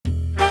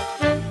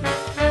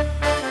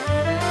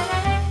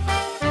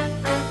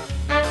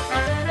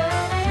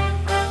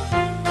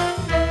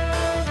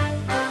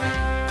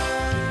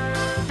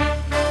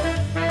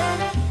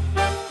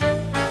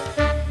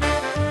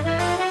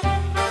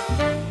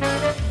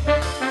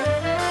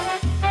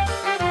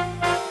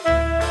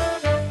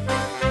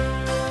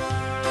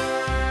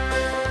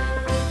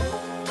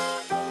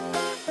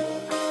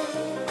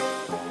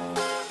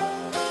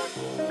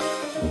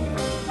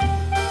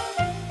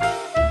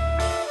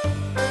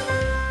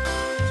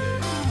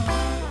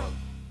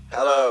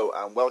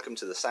and welcome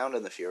to the Sound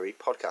and the Fury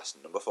podcast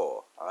number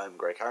 4. I'm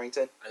Greg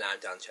Harrington. And I'm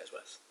Dan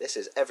Chesworth. This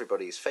is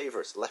everybody's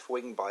favourite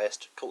left-wing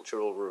biased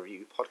cultural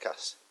review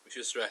podcast. We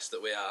should stress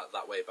that we are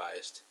that way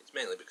biased. It's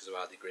mainly because of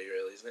our degree,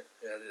 really, isn't it?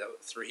 We had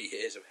 3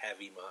 years of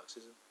heavy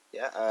Marxism.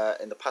 Yeah,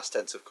 in the past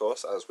tense, of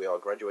course, as we are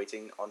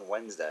graduating on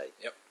Wednesday.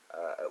 Yep.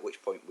 At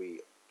which point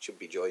we should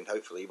be joined,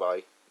 hopefully,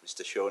 by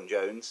Mr. Sean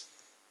Jones,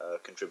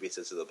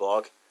 contributor to the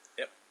blog.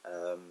 Yep.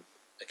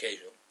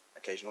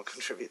 Occasional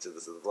contributor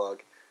to the blog.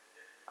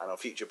 And on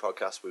future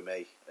podcasts, we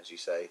may, as you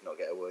say, not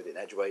get a word in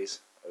edgeways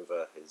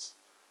over his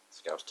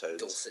Scouse tones.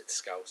 Dulcet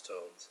Scouse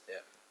tones,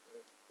 yeah.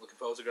 Looking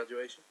forward to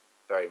graduation?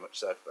 Very much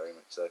so, very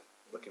much so.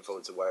 Looking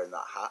forward to wearing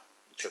that hat,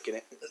 chucking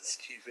it. That's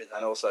stupid.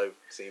 And also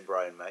seeing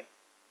Brian May.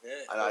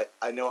 Yeah. And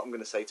I know what I'm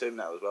going to say to him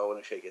now as well when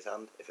I shake his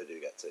hand, if I do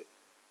get to.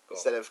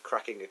 Instead of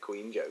cracking a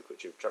Queen joke,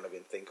 which I've trying to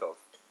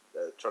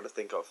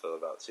think of for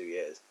about 2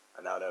 years,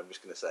 and now I'm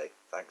just going to say,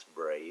 thanks,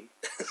 Brain.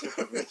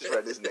 I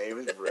misread his name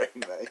as Brain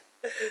May.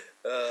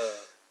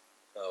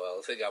 Oh well,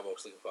 the thing I'm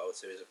most looking forward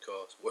to is, of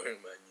course,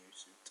 wearing my new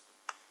suit.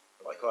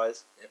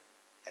 Likewise. Yeah.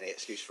 Any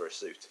excuse for a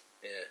suit.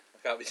 Yeah, I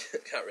can't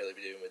really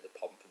be doing with the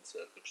pomp and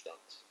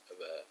circumstance of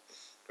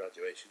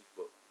graduation,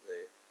 but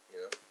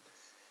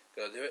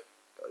gotta do it.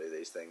 Gotta do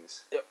these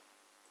things. Yep.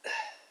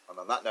 And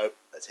on that note,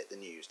 let's hit the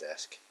news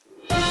desk.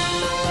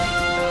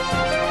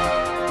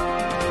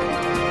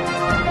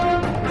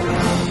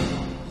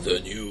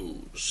 The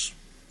news.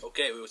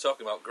 Okay, we were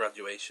talking about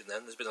graduation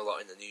then. There's been a lot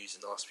in the news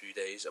in the last few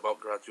days about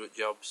graduate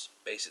jobs.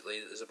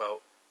 Basically, there's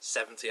about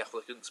 70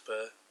 applicants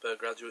per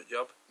graduate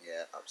job.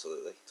 Yeah,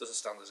 absolutely. Doesn't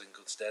stand us in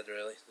good stead,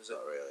 really, does it?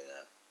 Not really,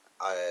 no.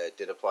 I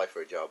did apply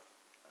for a job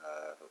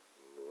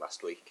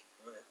last week.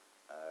 Oh, yeah.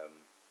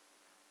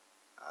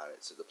 And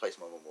it's at the place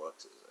my mum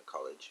works at a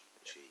college.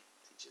 She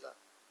teaches at.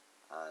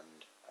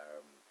 And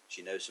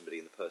she knows somebody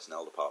in the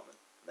personnel department.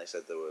 And they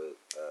said there were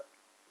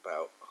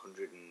about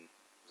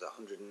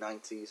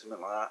 190,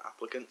 something like that,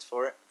 applicants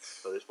for it,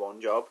 for this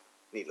one job.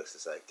 Needless to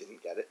say,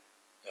 didn't get it.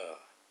 Oh.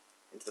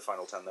 Into the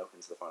final 10, though.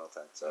 Into the final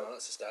 10. So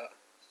that's a start.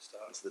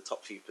 Into the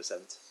top few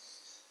percent.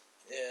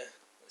 Yeah.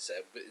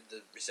 But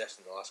the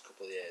recession in the last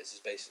couple of years is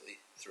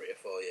basically 3 or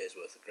 4 years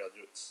worth of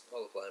graduates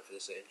all applying for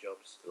the same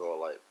jobs. They're all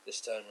like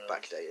this time round.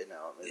 Backdated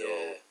now, aren't they?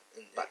 Yeah.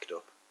 They're all backed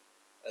up.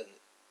 And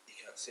you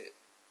can't see it.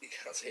 You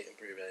can't see it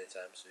improving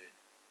anytime soon.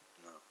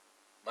 No.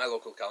 My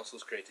local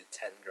council's created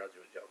 10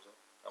 graduate jobs.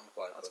 I'm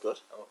applying. That's good.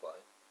 I'm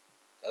applying.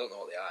 I don't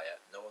know what they are yet.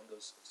 No one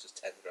does. It's just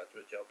 10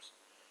 graduate jobs.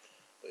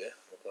 But yeah,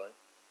 I'm applying.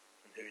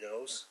 And who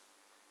knows?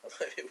 I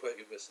might be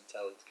working for some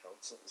talented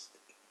councils.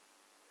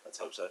 Let's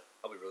hope so.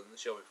 I'll be running the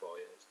show in 4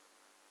 years.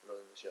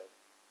 Running the show.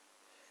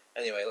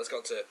 Anyway, let's go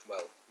on to,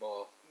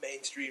 more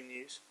mainstream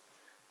news.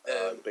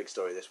 The big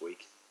story this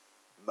week.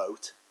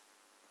 Moat.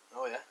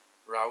 Oh yeah.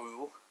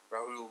 Raoul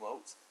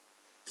Moat.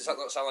 Does that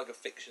not sound like a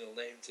fictional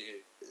name to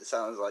you? It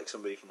sounds like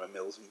somebody from a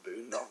Mills and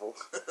Boon novel.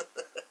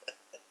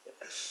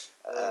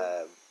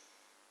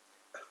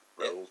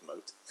 Raoul's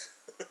Moat.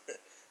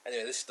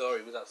 Anyway, this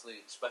story was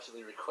actually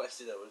specially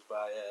requested of us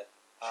by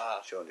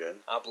Sean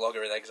Jones. Our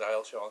blogger in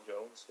exile, Sean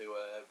Jones, who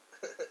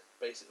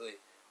basically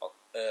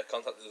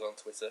contacted us on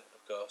Twitter,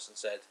 of course, and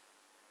said,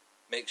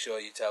 make sure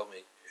you tell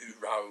me who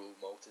Raoul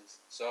Moat is.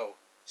 So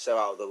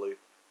out of the loop.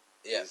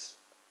 Yeah. He's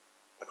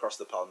across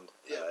the pond.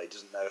 Yeah. He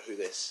doesn't know who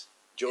this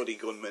Geordie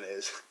gunman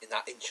is. In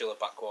that insular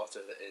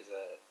backwater that is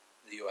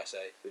the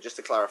USA. So just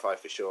to clarify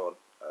for Sean,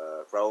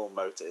 Raoul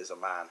Moat is a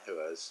man who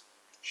has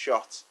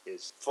shot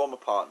his former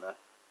partner.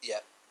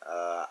 Yeah.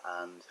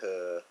 And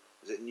her,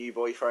 new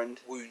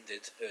boyfriend?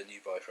 Wounded her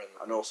new boyfriend.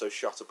 And also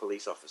shot a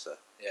police officer.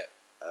 Yeah.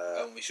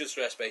 And we should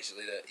stress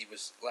basically that he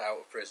was let out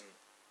of prison,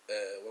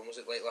 when was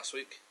it, late last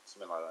week?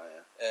 Something like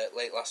that, yeah.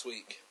 Late last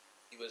week.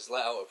 He was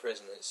let out of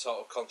prison, and it's sort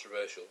of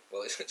controversial.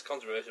 Well, it's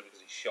controversial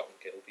because he shot and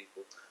killed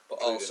people. But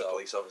including a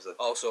police officer.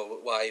 Also,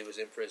 while he was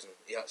in prison,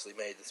 he actually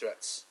made the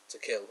threats to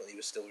kill, and he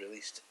was still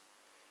released.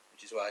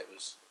 Which is why it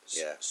was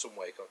some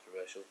way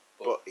controversial.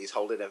 But he's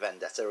holding a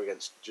vendetta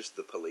against just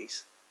the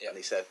police. Yep. And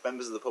he said,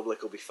 members of the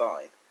public will be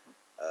fine.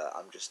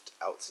 I'm just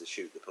out to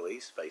shoot the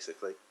police,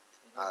 basically.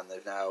 Mm-hmm. And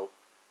they've now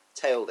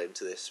tailed him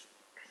to this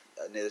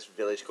near this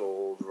village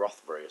called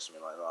Rothbury or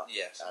something like that.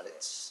 Yes. And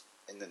it's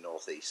in the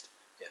northeast.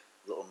 Yeah.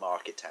 Little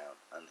market town.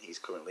 And he's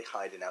currently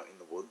hiding out in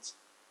the woods.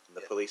 And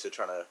the police are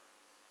trying to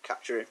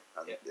capture him.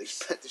 And they've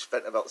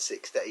spent about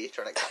 6 days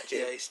trying to catch him.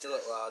 Yeah, he's still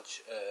at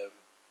large.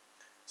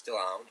 Still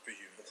armed,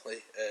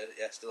 presumably.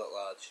 Still at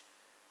large.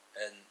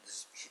 And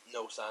there's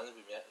no sign of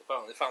him yet.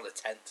 They found a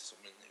tent or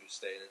something that he was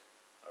staying in.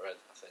 I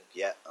think.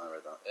 Yeah, I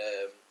read that.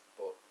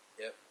 But,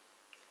 yeah.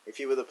 If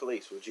you were the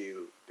police, would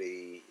you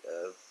be,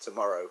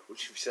 tomorrow,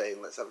 would you be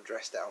saying, let's have a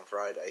dress down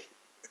Friday?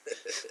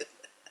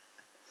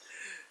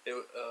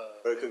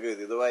 Or it could go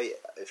the other way.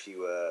 If you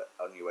were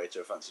on your way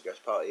to a fancy dress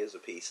party as a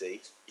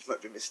PC, you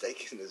might be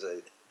mistaken as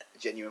a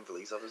genuine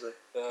police officer.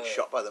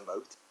 Shot by the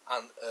Moat.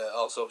 And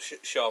also,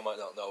 Shaw might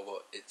not know,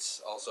 but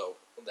it's also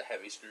under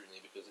heavy scrutiny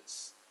because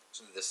it's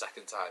only the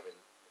second time in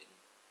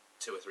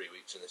 2 or 3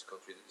 weeks in this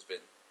country that there's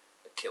been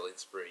a killing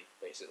spree,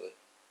 basically.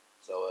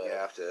 So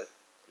after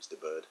Mr.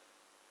 Bird.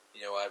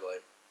 You know who I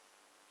blame?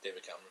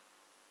 David Cameron.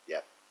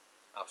 Yeah.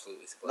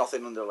 Absolutely to blame.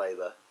 Nothing underlay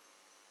there.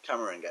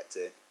 Cameron gets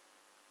in.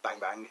 Bang,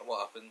 bang. And what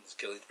happens?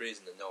 Killing sprees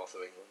in the north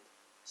of England.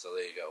 So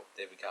there you go.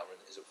 David Cameron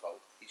is at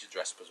fault. He should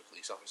dress up as a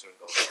police officer and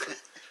go.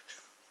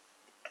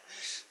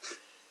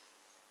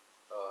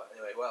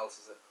 Anyway, what else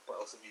is it? What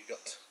else have you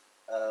got?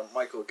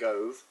 Michael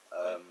Gove,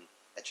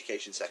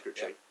 Education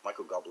Secretary,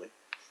 Michael Gobley,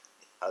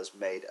 has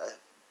made a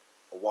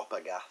whopper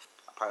gaffe.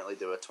 Apparently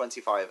there were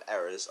 25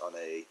 errors on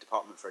a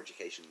Department for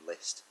Education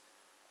list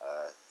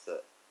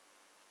that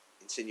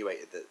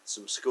insinuated that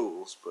some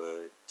schools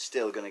were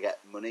still going to get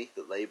money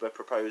that Labour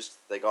proposed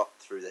they got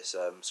through this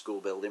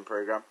school building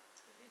programme.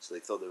 Mm-hmm. So they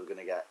thought they were going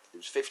to get, it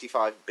was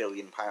 £55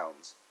 billion.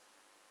 It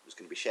was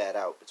going to be shared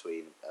out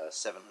between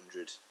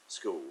 700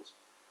 schools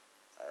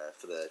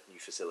for the new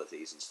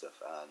facilities and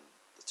stuff. And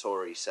the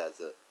Tories said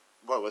that,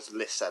 well, the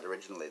list said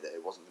originally that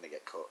it wasn't going to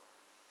get cut.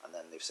 And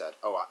then they've said,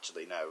 oh,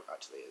 actually, no,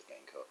 actually it is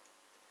getting cut.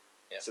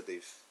 Yeah. So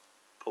they've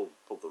pulled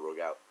the rug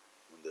out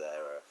under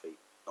their feet,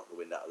 knocked the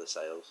wind out of the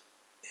sails.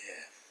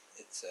 Yeah,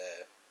 it's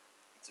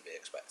to be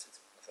expected,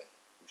 I think.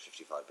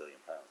 £55 billion.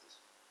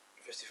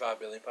 £55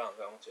 billion,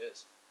 how much it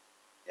is?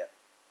 Yeah.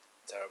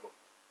 Terrible.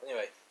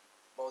 Anyway,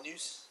 more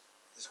news.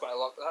 There's quite a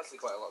lot going on at the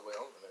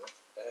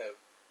minute.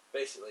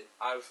 Basically,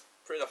 I've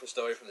printed off a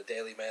story from the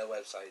Daily Mail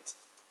website,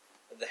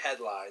 and the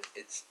headline,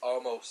 it's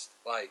almost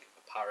like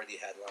a parody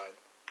headline.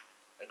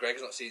 And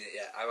Greg's not seen it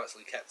yet. I've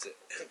actually kept it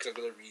because I'm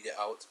going to read it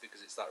out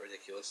because it's that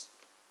ridiculous.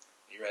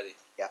 Are you ready?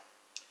 Yeah.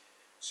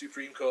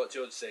 Supreme Court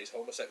judge says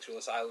homosexual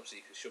asylum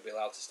seekers should be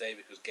allowed to stay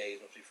because gays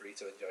must be free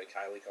to enjoy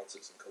Kylie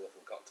concerts and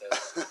colourful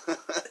cocktails.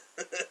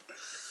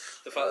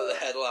 The fact that the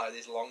headline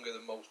is longer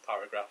than most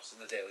paragraphs in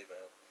the Daily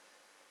Mail.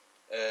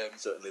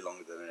 Certainly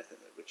longer than anything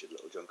that Richard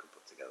Littlejohn could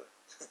put together.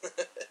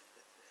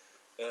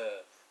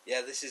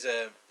 Yeah, this is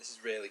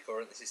really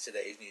current. This is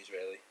today's news,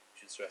 really.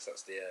 Should stress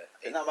that's the. I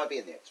think that might be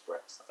in the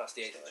Express. That's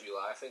the 8th of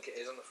July. I think it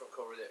is on the front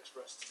cover of the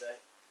Express today.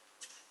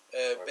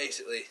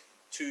 Basically,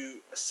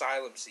 to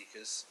asylum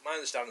seekers, my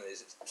understanding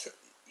is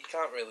you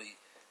can't really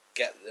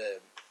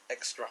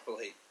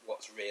extrapolate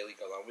what's really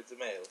gone on with the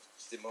Mail.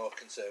 They're more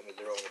concerned with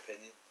their own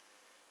opinion.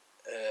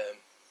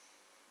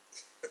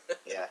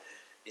 Yeah.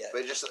 Yeah.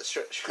 But it just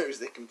shows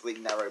the complete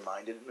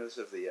narrow-mindedness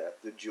of the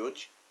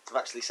judge to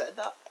have actually said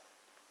that.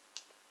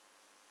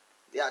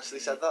 He actually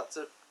said that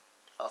to...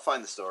 I'll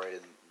find the story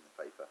in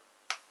the paper.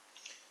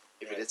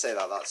 If he did say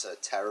that, that's a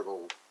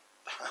terrible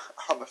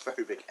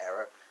homophobic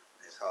error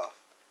on his half.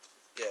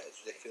 Yeah,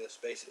 it's ridiculous.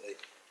 Basically,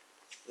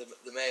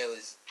 the Mail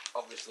is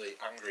obviously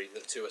angry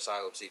that 2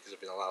 asylum seekers have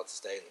been allowed to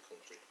stay in the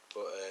country.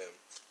 But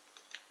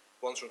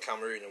one's from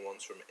Cameroon and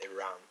one's from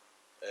Iran.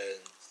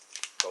 And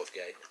both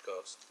gay, of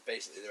course.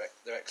 Basically,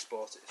 they're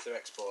exported. If they're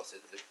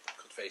exported, they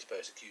could face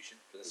persecution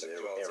for their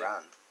sexuality.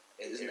 Iran.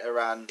 Isn't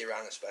Iran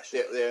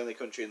especially the only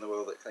country in the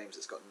world that claims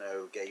it's got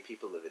no gay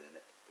people living in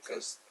it?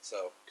 Because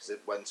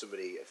when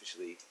somebody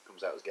officially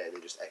comes out as gay,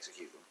 they just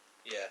execute them.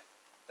 Yeah.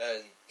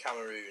 And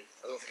Cameroon,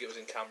 I don't think it was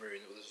in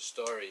Cameroon, but there's a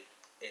story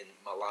in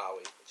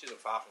Malawi, which isn't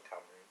far from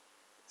Cameroon.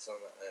 It's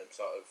on that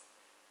sort of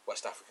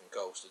West African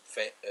coast, and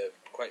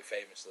quite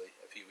famously,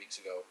 a few weeks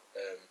ago,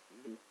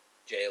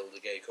 jailed a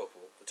gay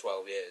couple for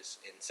 12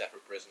 years in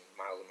separate prisons,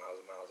 miles and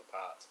miles and miles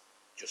apart,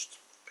 just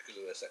because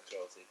of their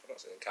sexuality. I'm not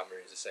saying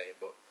Cameroon is the same,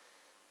 but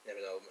you never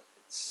know.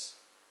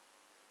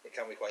 It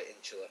can be quite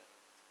insular.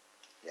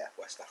 Yeah.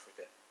 West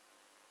Africa.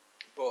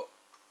 But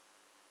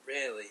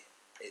really,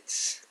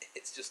 it's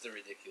just a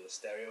ridiculous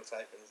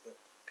stereotyping, isn't it?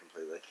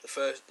 Completely. The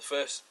first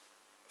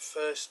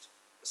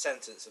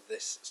sentence of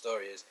this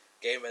story is: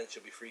 gay men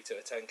should be free to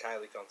attend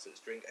Kylie concerts,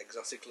 drink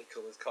exotically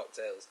coloured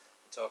cocktails,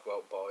 and talk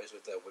about boys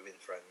with their women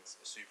friends,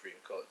 a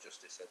Supreme Court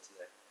justice said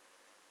today.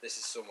 This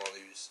is someone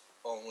whose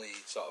only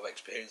sort of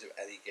experience of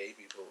any gay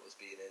people has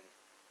been in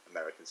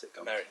American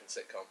sitcom,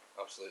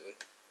 absolutely.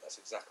 That's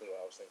exactly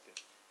what I was thinking.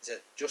 He said,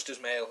 just as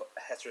male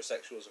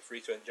heterosexuals are free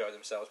to enjoy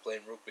themselves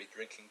playing rugby,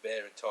 drinking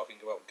beer and talking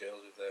about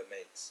girls with their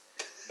mates,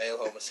 male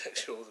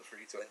homosexuals are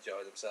free to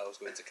enjoy themselves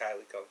going to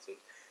Kylie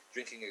concerts,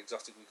 drinking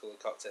exotically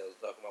coloured cocktails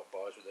and talking about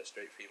boys with their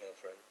straight female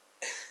friend.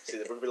 See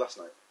the rugby last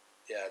night?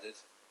 Yeah, I did.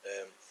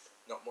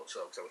 Not much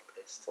though, because I was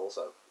pissed.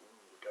 Also.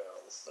 Ooh,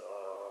 girls.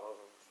 Oh.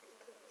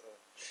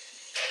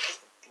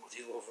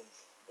 Bloody love them.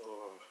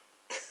 Oh.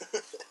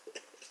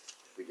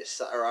 We just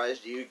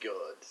satirised you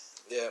good.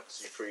 Yeah.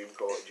 Supreme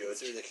Court judge.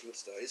 It's a ridiculous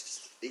story.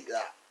 Eat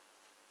that.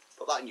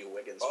 Put that in your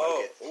wig and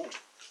smoke it. Oh.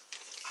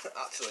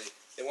 Actually,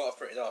 in what I've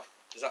printed off,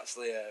 there's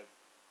actually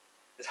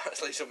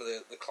some of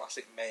the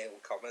classic Mail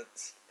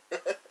comments.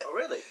 Oh,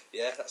 really?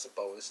 Yeah, that's a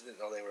bonus. I didn't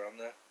know they were on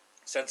there.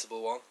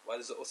 Sensible one. Why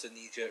does the utter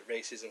knee-jerk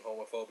racism,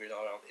 homophobia and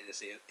all-round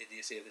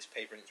idiocy of this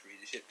paper and its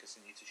readership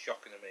continue to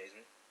shock and amaze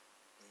me?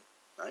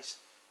 Nice.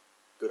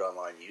 Good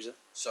online user.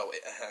 So,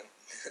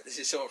 this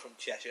is someone from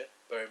Cheshire.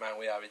 Bear in mind,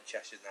 we are in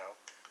Cheshire now.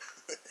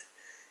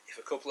 If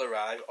a couple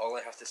arrive, all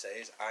I have to say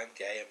is, I'm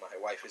gay and my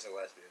wife is a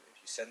lesbian.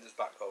 If you send us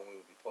back home, we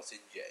will be put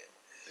in jail.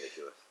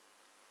 Ridiculous.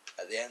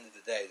 At the end of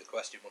the day, the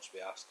question must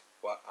be asked,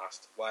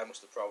 why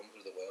must the problems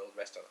of the world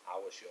rest on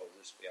our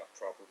shoulders? We have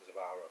problems of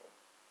our own.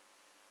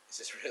 Is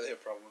this really a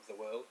problem with the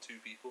world?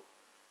 Two people?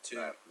 Two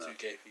No.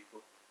 gay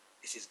people?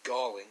 It is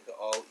galling that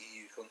all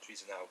EU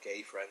countries are now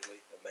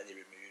gay-friendly, and many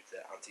removed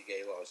their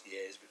anti-gay laws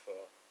years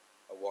before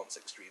a once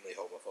extremely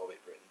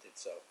homophobic Britain did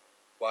so.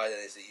 Why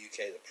then is the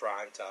UK the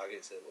prime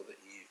target to other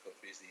EU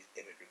countries these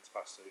immigrants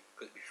pass through?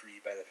 Could it be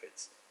free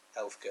benefits,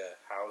 healthcare,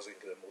 housing,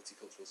 and a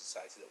multicultural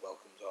society that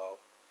welcomes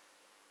all?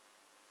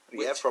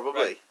 Yeah,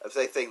 probably. Right, if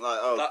they think like,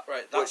 oh,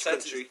 which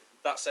country?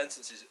 That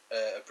sentence is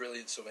a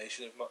brilliant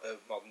summation of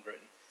modern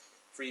Britain.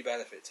 Free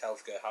benefits,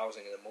 healthcare,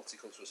 housing, and a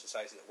multicultural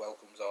society that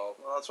welcomes all.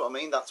 Well, that's what I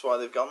mean. That's why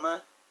they've gone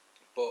there.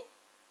 But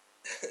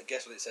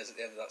guess what it says at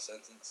the end of that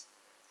sentence?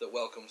 That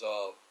welcomes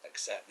all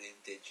except the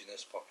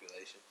indigenous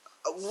population.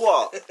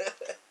 What?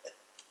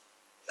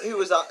 Who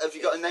was that? Have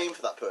you got a name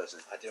for that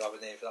person? I do have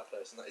a name for that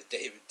person. That is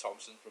David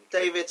Thompson from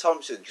David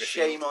Thompson. Driffield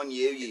Shame on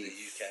you, in you the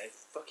UK.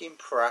 fucking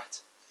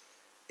prat.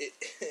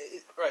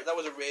 Right, that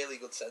was a really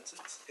good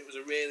sentence. It was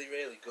a really,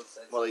 really good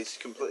sentence. Well, he's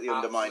completely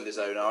undermined his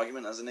own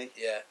argument, hasn't he?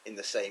 Yeah. In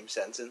the same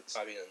sentence.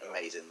 I mean,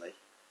 amazingly.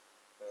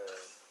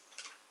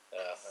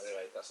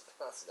 Anyway,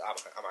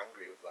 I'm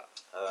angry with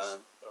that.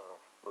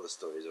 What other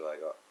stories have I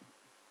got?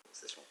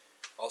 What's this one?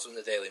 Also in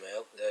the Daily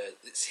Mail, it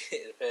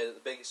appeared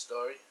that the biggest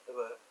story of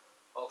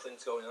all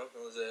things going on.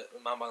 There's a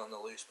man on the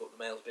loose, but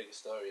the Mail's biggest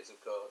story is, of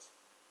course,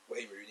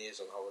 Wayne Rooney is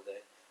on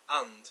holiday.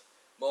 And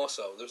more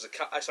so, there was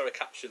I saw a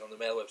caption on the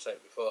Mail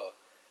website before,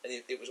 and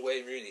it was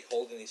Wayne Rooney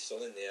holding his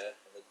son in the air,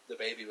 and the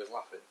baby was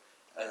laughing.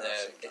 And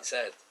it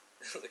said,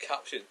 the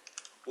caption,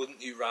 "Wouldn't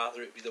you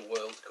rather it be the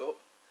World Cup?"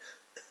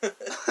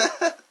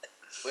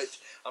 Which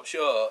I'm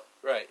sure,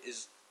 right,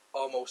 is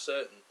almost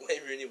certain.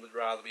 Wayne Rooney would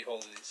rather be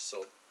holding his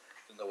son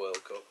than the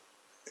World Cup.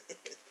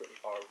 It's pretty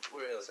horrible,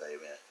 really. Same,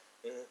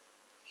 yeah.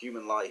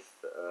 Human life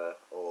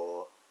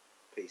or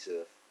piece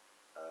of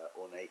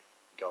ornate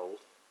gold.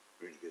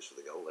 Really goes for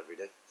the gold every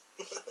day.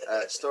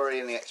 Story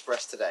in the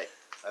Express today.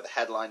 The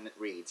headline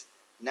reads,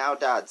 "Now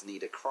dads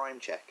need a crime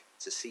check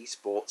to see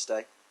Sports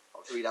Day."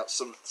 I'll read out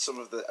some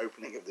of the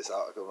opening of this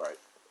article, right?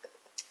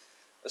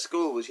 A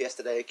school was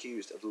yesterday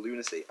accused of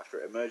lunacy after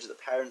it emerged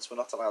that parents were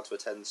not allowed to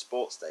attend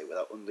Sports Day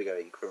without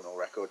undergoing criminal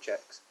record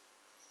checks.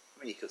 I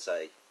mean, you could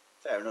say,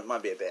 fair enough,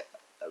 might be a bit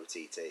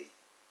OTT.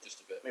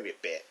 Just a bit. Maybe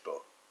a bit,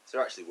 but if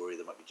they're actually worried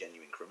there might be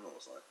genuine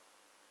criminals, like,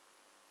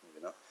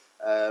 maybe not.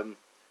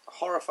 A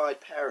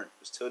horrified parent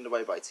was turned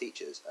away by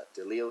teachers at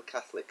Delisle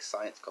Catholic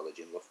Science College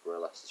in Loughborough,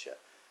 Leicestershire,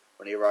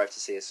 when he arrived to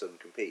see his son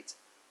compete.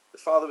 The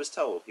father was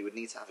told he would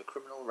need to have a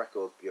criminal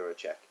records bureau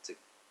check to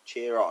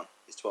cheer on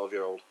his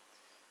 12-year-old.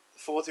 The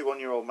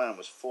 41-year-old man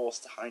was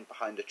forced to hide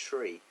behind a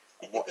tree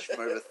and watch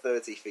from over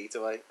 30 feet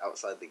away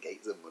outside the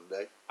gates on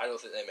Monday. I don't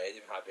think they made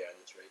him hide behind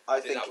the tree. I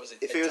think that was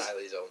if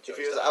entirely his own choice. If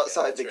he was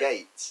outside the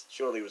gates,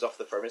 surely he was off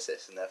the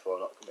premises and therefore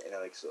not committing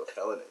any sort of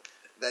felony.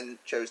 Then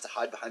chose to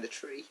hide behind a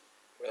tree.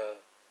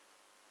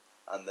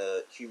 And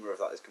the humour of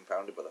that is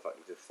compounded by the fact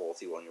that he's a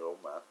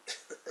 41-year-old man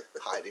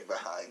hiding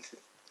behind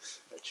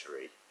a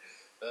tree.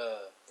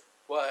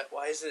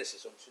 Why is there this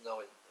assumption,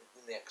 though, in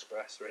the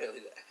Express, really,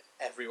 that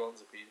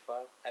everyone's a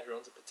paedophile?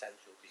 Everyone's a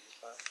potential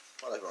paedophile?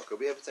 Well, everyone could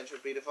be a potential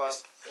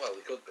paedophile. Well,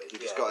 they could be. You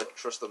just got to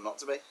trust them not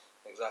to be.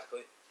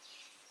 Exactly.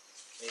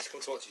 He's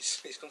come to watch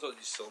his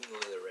son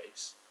run in a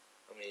race.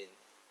 I mean,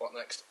 what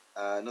next?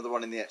 Another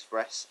one in the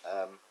Express.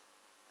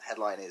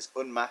 Headline is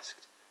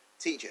 "Unmasked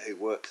Teacher Who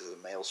Works as a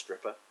Male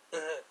Stripper."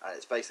 And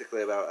it's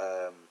basically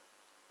about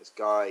this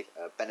guy,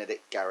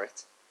 Benedict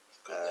Garrett.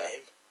 Good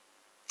name.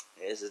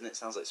 It is, isn't it?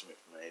 Sounds like something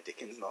from a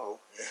Dickens novel.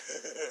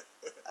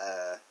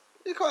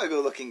 He's quite a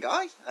good-looking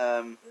guy.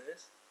 It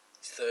is.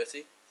 He's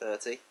 30.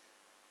 30.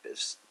 Bit of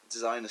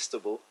designer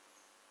stubble.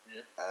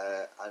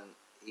 Yeah. And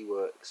he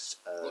works...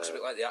 Looks a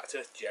bit like the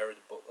actor Gerard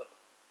Butler.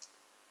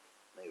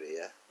 Maybe,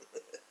 yeah.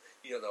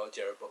 You don't know what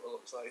Gerard Butler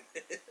looks like.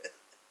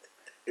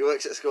 He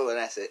works at a school in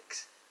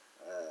Essex,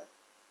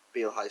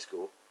 Beale High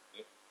School.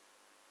 Yeah.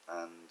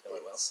 And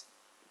well.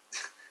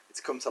 it's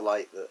come to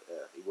light that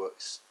he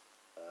works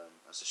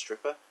as a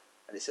stripper.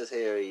 And it says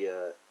here he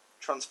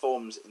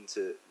transforms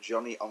into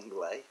Johnny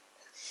Anglais,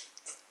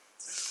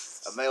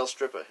 a male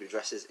stripper who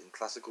dresses in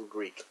classical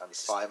Greek and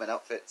fireman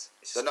outfits.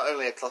 So not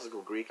only a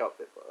classical Greek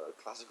outfit, but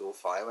a classical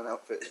fireman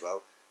outfit as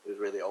well. It was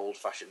really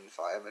old-fashioned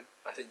fireman.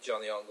 I think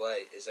Johnny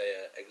Anglais is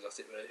a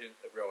exotic version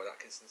of Rowan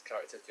Atkinson's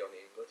character Johnny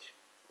English.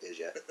 He is,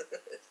 yeah.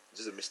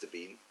 Just a Mr.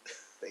 Bean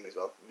thing as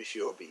well.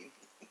 Monsieur Bean.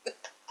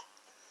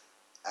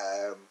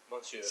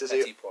 Monsieur so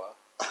Petit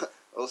Pois.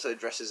 Also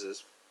dresses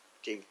as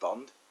James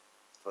Bond,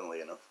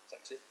 funnily enough.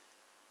 Sexy.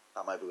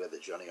 That might be where the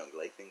Johnny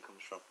Anglais thing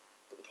comes from.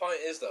 But the point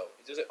is, though,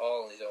 he does it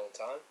all in his own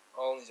time.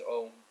 All in his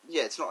own...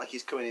 Yeah, it's not like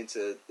he's coming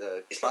into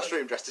the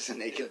classroom dressed as a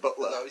naked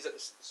butler. No,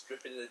 he's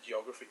stripping in a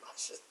geography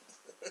lesson.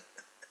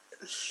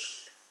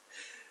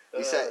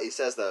 He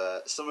says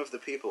that some of the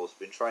people have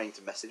been trying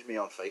to message me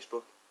on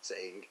Facebook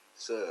saying,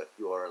 "Sir,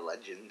 you are a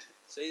legend."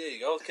 See, there you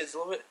go. Kids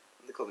love it.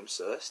 And they call him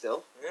Sir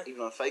still,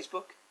 even on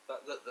Facebook.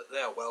 They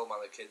are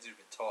well-mannered kids who've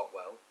been taught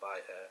well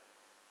by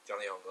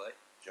Johnny Anglais.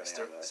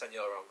 Senor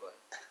Anglais.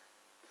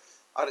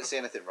 I don't see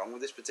anything wrong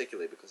with this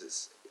particularly because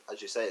it's,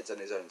 as you say, it's in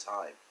his own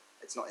time.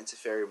 it's not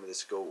interfering with the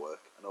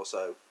schoolwork, and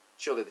also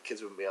surely the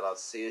kids wouldn't be allowed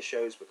to see his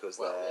shows because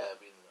Well, they're yeah,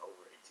 being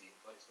over 18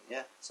 place.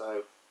 yeah.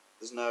 So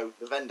there's no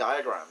the Venn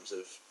diagrams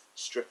of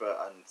stripper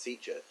and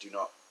teacher do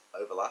not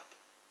overlap.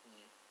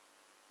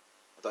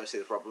 I don't see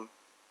the problem.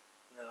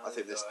 No, I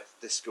think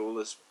this school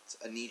is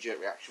a knee-jerk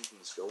reaction from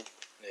the school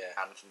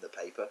and from the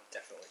paper.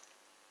 Definitely.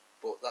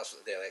 But that's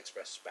what the Daily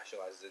Express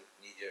specialises in,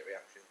 knee-jerk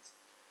reactions.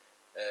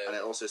 And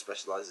it also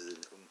specialises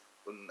in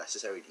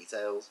unnecessary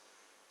details.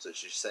 So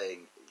it's just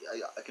saying,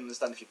 I can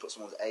understand if you put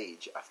someone's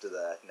age after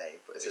their name,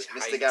 but it says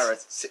Mr. Garrett,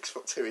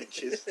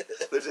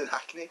 6'2", lives in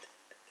Hackney.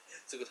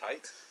 It's a good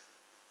height.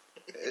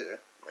 Yeah,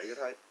 very good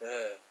height.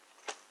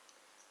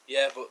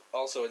 Yeah, but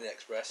also in the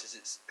Express is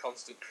its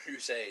constant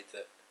crusade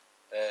that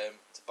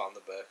to ban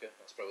the burqa.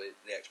 That's probably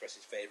the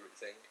Express's favourite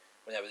thing.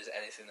 Whenever there's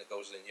anything that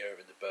goes in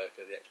Europe with the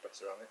burqa, the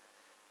Express are on it.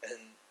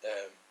 And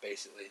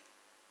basically,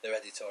 their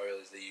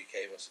editorial is the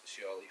UK must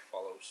surely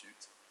follow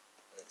suit.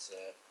 And it's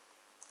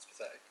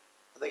pathetic.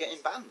 Are they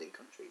getting banned in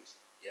countries?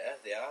 Yeah,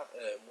 they are.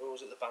 Where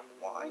was it? The band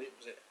in Why?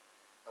 Was it?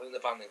 I think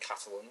the band in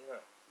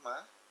Catalonia.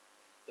 Why?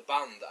 The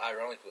band,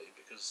 ironically,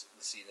 because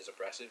the scene is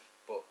oppressive.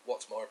 But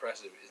what's more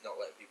oppressive is not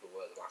letting people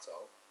wear them at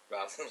all,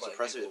 rather than letting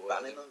oppressive people is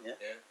wear banning them.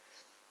 Yeah.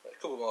 A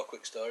couple more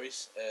quick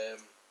stories.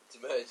 It's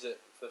emerged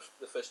that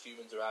the first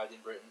humans arrived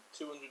in Britain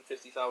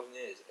 250,000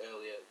 years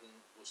earlier than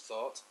was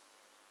thought.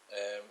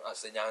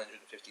 Actually,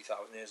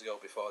 950,000 years ago,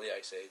 before the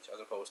Ice Age,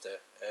 as opposed to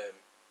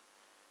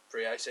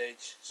pre-Ice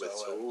Age. With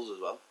tools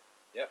as well.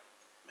 Yep.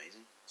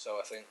 Amazing.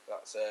 So I think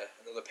that's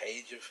another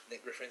page of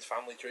Nick Griffin's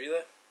family tree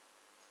there.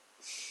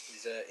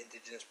 His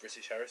indigenous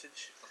British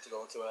heritage. Have to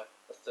go onto a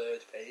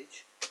third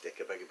page. Dick,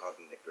 I beg your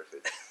pardon, Nick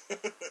Griffin.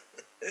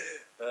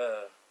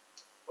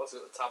 Also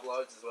got the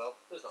tabloids as well.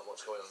 There's not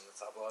much going on in the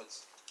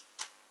tabloids.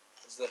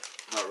 Is there?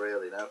 Not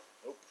really, no.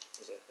 Oh,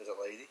 there's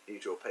a lady.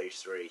 Usual page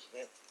 3.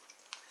 Yeah.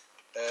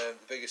 The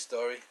biggest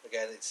story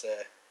again. It's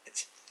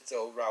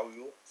old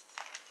Raoul.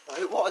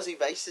 What has he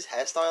based his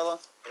hairstyle on?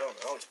 I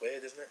don't know. It's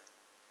weird, isn't it?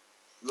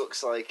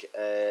 Looks like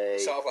a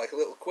It's sort of like a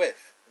little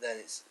quiff, and then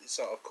it's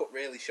sort of cut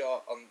really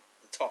short on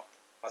the top,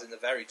 as in the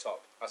very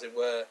top, as in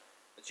where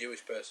a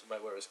Jewish person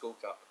might wear a skull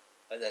cap,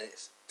 and then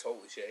it's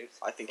totally shaved.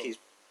 I think he's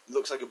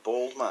looks like a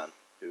bald man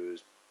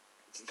who's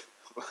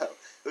well,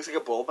 looks like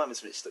a bald man with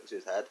something stuck to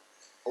his head,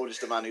 or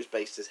just a man who's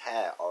based his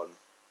hair on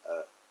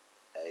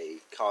a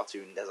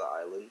cartoon desert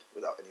island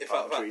without any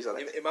palm trees on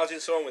it. Imagine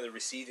someone with a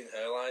receding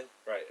hairline,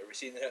 right? A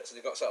receding hair, so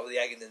they've got sort of the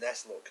egg in the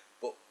nest look,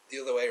 but the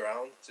other way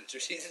around, so it's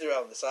receded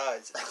around the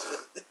sides.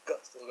 They've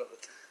still got the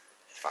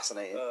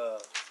Fascinating.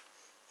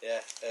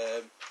 Yeah.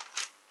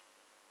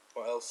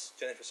 What else?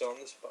 Jennifer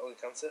Saunders battling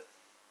cancer.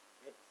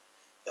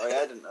 Oh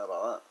yeah, I didn't know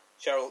about that.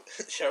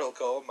 Cheryl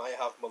Cole might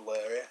have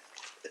malaria.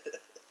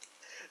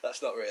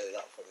 That's not really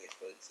that funny,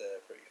 but it's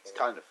pretty funny. It's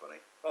kind of funny.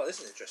 Oh, this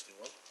is an interesting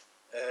one.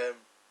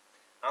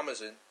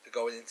 Amazon are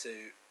going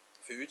into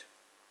food,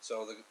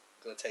 so they're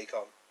going to take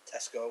on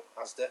Tesco,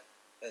 Asda,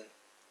 and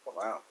what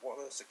on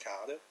earth's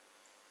Ocado?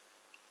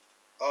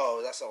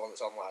 Oh, that's the one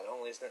that's online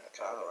only, isn't it?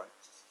 Ocado. Oh, right.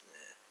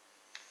 Yeah.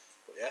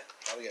 But yeah,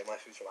 I'll get my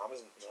food from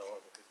Amazon.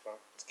 No,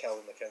 it's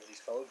Kelvin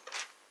Mackenzie's column.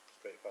 It's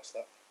pretty past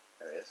that.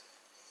 There it is.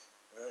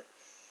 Right.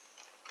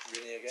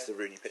 Rooney again. It's the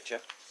Rooney picture.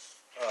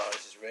 Oh,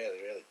 this is really,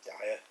 really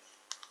dire.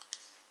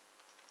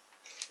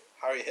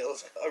 Harry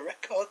Hill's got a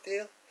record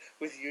deal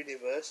with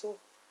Universal.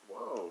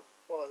 Whoa.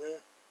 What on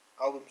earth?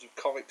 Albums of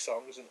comic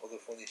songs and other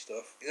funny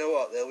stuff. You know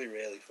what? They'll be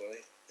really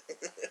funny.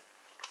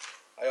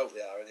 I hope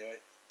they are anyway.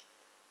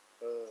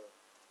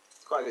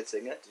 It's quite a good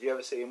singer. Did you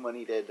ever see him when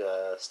he did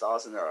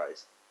Stars in Their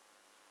Eyes?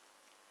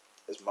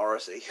 As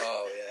Morrissey.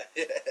 Oh,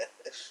 yeah.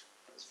 That's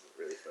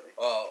really funny.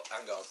 Oh,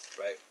 hang on.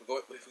 Right.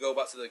 If we go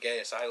back to the gay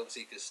asylum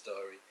seekers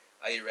story,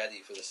 are you ready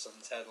for the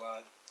Sun's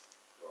headline?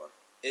 Go on.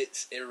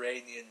 It's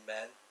Iranian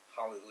men.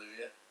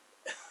 Hallelujah.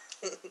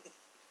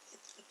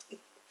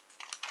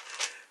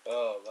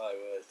 Oh, my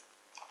word.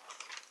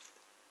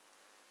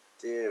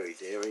 Deary.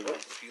 Oh, a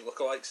few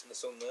lookalikes in the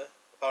sun there.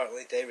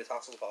 Apparently, David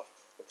Hasselhoff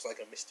looks like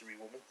a mystery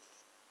woman.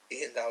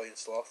 Ian Dowie and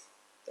Sloth.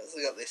 That's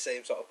got the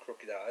same sort of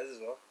crooked eyes as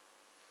well.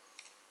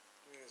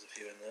 There's a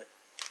few in there.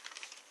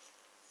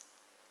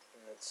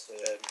 It's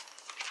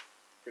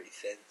pretty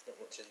thin, not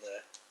much in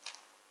there.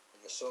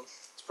 In the sun.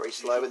 It's pretty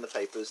slow in the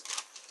papers.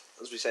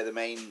 As we say, the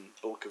main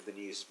bulk of the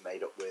news is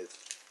made up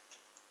with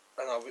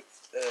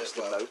just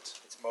the Moat.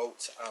 It's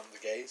Moat and the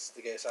gay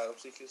asylum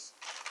seekers.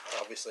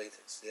 And obviously,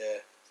 it's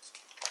the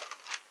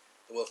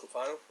World Cup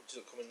final, which is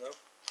upcoming now.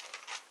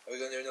 Are we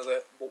going to do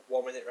another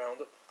 1 minute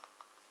roundup?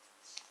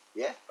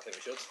 Yeah. I think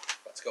we should.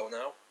 Let's go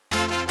now.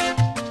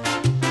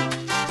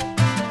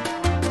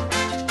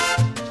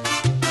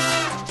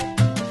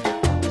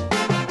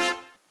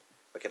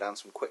 Okay, down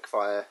some quick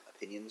fire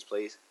opinions,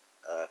 please.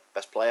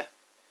 Best player?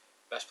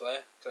 Best player.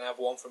 Can I have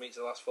one from each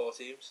of the last 4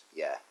 teams?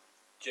 Yeah.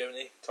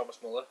 Germany, Thomas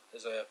Muller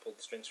has pulled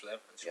the strings for them.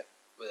 Yep.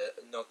 With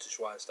a nod to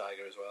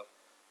Schweinsteiger as well.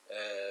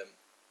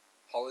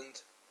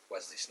 Holland,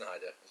 Wesley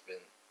Sneijder has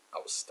been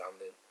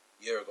outstanding.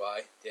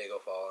 Uruguay, Diego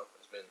Forlan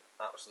has been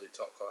absolute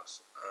top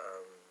class.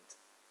 And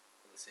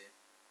the team,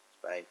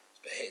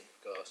 Spain, of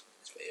course.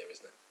 It's Villa,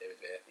 isn't it? David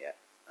Villa. Yeah.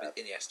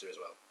 Iniesta as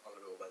well.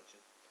 Honourable mention.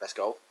 Best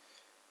goal.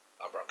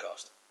 Van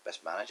Bronckhorst.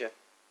 Best manager.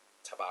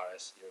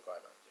 Tavares, Uruguay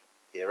manager.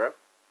 Hero.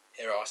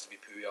 Hero has to be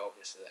Puyol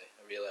yesterday.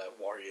 A real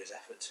warrior's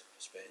effort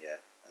for Spain.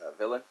 Yeah.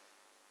 Villain.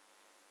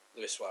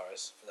 Luis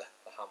Suarez for the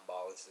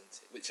handball incident,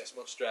 which I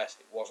must stress,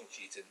 it wasn't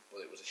cheating, but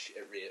it was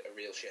a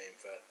real shame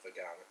for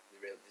Ghana.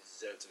 They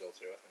deserved to go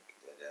through, I think.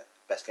 Yeah.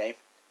 Best game.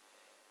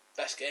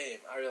 Best game,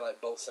 I really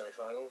like both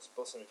semi-finals.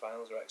 Both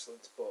semi-finals are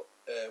excellent, but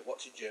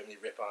watching Germany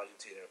rip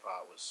Argentina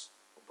apart was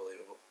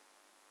unbelievable.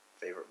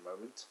 Favourite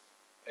moment.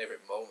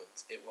 Favourite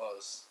moment, it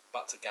was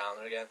back to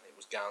Ghana again. It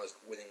was Ghana's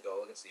winning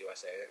goal against the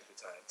USA in extra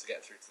time to get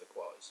through to the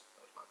quarters.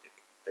 That was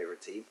magic. Favourite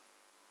team.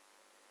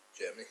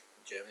 Germany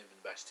have been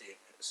the best team.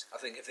 I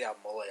think if they had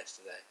Muller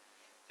yesterday,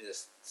 they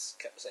just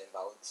kept the same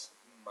balance,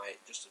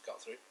 might just have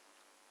got through.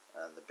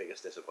 And the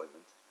biggest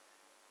disappointment.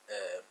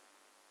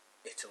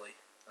 Italy.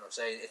 And I'm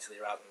saying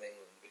Italy rather than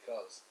England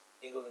because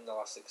England in the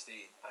last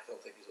 16, I don't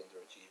think is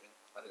underachieving.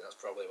 I think that's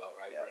probably about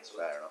right. Yeah, that's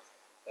fair enough.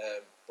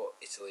 But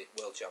Italy,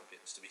 world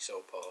champions, to be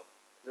so poor.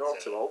 They're all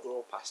too old. They're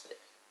all past it.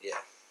 Yeah.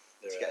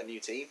 Let's get a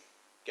new team.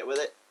 Get with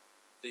it.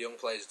 The young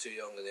players are too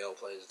young and the old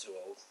players are too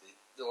old.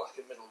 They're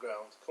lacking middle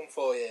ground. Come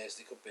 4 years,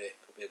 they could be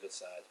a good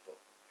side, but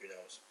who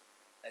knows?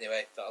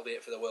 Anyway, that'll be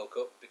it for the World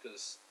Cup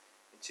because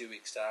in 2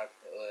 weeks' time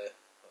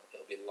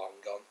it'll be long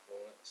gone,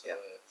 won't it? So,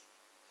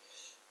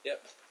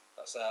 yep,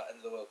 that's our end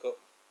of the World Cup.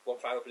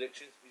 One final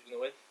prediction: who's going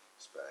to win?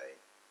 Spain.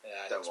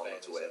 Yeah, I don't think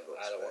want Spain them to win.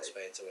 I don't want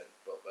Spain to win,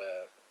 but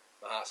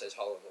my heart says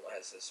Holland, but my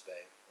head says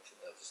Spain. I think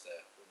they'll just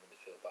win the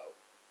midfield battle.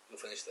 You'll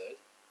finish third.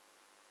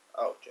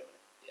 Oh, Germany.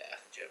 Yeah,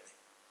 I think Germany.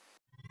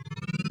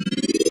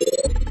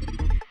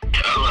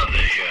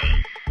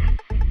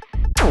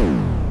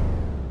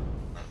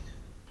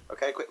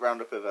 Okay, quick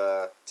roundup of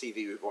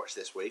TV we've watched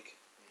this week.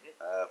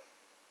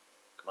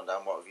 Come on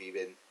down, what have you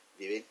been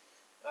viewing?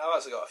 I've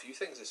actually got a few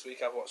things this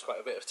week. I've watched quite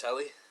a bit of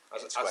telly.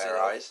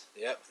 Square eyes.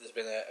 Yep, there's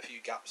been a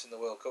few gaps in the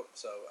World Cup,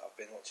 so I've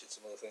been watching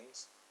some other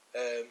things.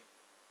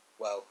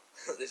 Well,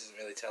 this isn't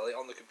really telly.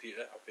 On the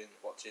computer, I've been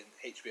watching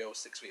HBO's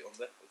 6 Feet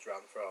Under, which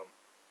ran from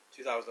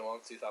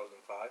 2001 to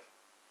 2005.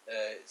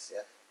 It's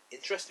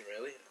interesting,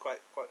 really.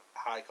 Quite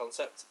high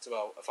concept. It's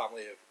about a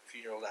family of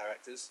funeral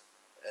directors,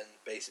 and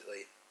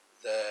basically,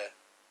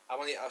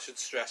 I should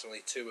stress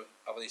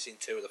I've only seen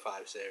 2 of the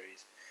 5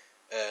 series.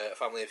 A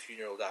family of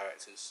funeral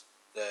directors.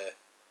 The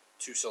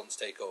 2 sons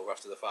take over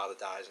after the father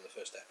dies in the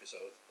first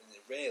episode, and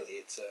really,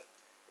 it's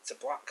a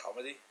black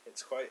comedy.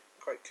 It's quite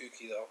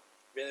kooky though.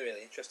 Really,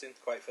 really interesting.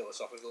 Quite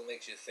philosophical.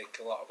 Makes you think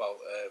a lot about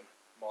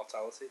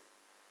mortality.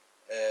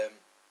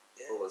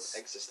 Full of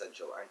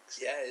existential angst.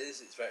 Yeah, it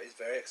is. It's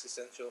very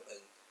existential,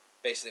 and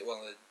basically one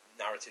of the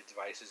narrative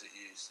devices it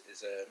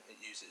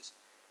uses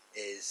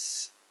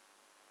is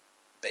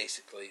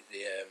basically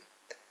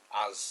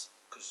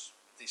because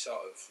they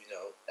sort of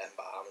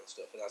embalm and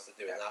stuff, and as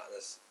they're doing that, and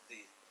as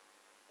they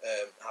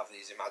have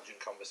these imagined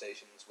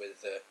conversations with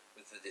the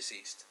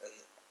deceased, and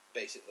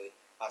basically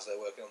as they're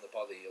working on the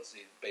body, you'll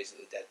see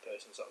basically a dead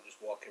person sort of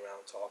just walking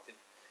around talking.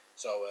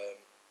 So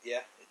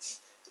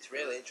it's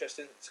really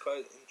interesting. It's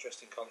quite an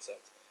interesting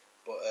concept,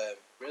 but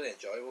really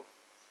enjoyable.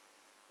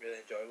 Really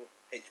enjoyable.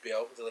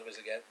 HBO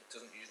delivers again. It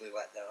doesn't usually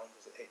let down,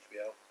 does it?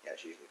 HBO. Yeah,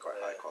 it's usually quite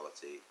high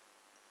quality.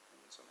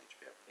 It's on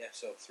HBO. Yeah,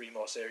 so 3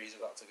 more series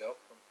have got to go.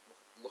 I'm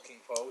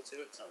looking forward to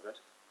it. Oh, good.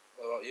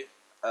 What about you?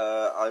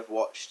 I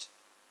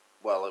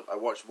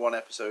watched one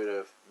episode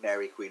of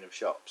Mary Queen of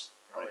Shops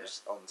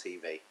on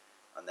TV,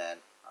 and then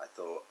I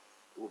thought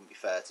it wouldn't be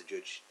fair to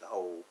judge the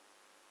whole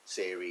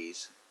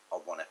series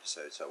on one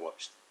episode, so I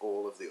watched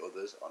all of the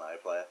others on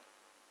iPlayer.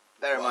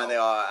 Bear in mind they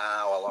are an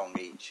hour long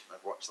each.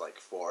 I've watched like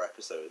 4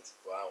 episodes.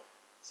 Wow.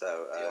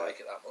 So do you like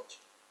it that much?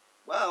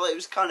 Well, it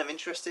was kind of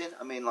interesting.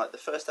 I mean, like the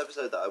first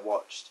episode that I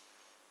watched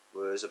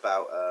was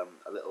about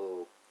a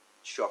little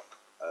shop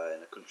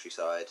in a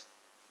countryside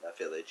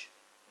village,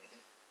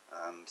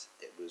 and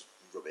it was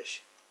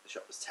rubbish. The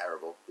shop was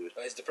terrible.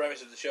 It's the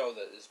premise of the show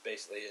that there's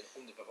basically an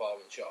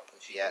underperforming shop,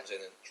 and she comes in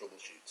and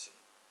troubleshoots.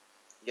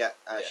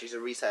 She's a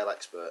retail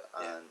expert,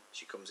 and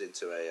she comes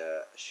into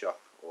a shop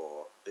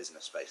or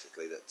business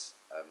basically that's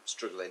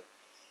struggling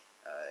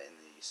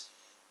in these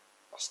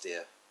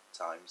austere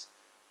times,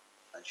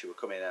 and she will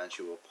come in and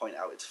she will point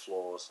out its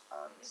flaws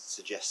and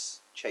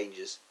suggest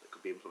changes that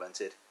could be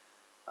implemented,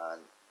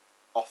 and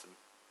often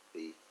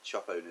the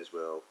shop owners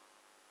will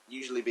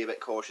usually be a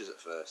bit cautious at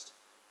first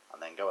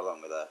and then go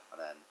along with her,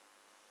 and then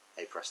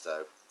hey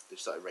presto, they've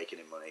started raking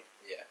in money.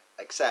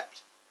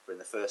 Except for in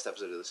the first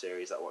episode of the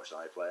series that I watched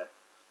on iPlayer,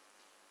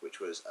 which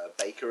was a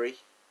bakery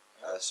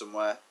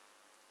somewhere.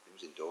 It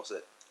was in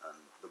Dorset, and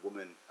the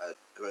woman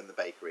who owned the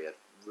bakery had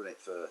run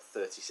it for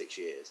 36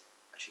 years,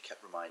 and she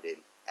kept reminding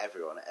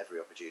everyone at every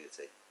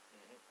opportunity.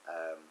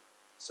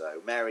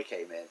 So Mary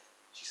came in,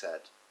 she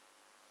said,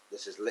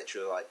 this is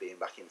literally like being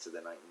back into the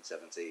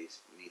 1970s,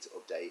 you need to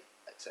update,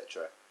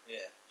 etc.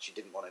 She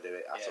didn't want to do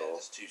it at all.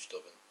 Just too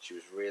stubborn. She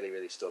was really,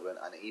 really stubborn,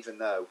 and even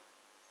though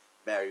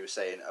Mary was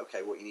saying,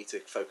 okay, what you need to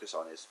focus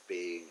on is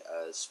being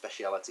a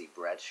speciality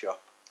bread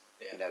shop,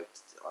 Yeah. You know,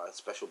 a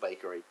special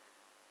bakery.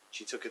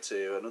 She took her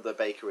to another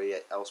bakery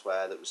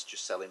elsewhere that was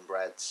just selling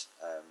breads.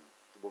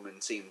 The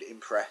woman seemed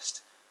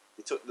impressed.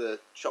 They took the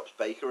shop's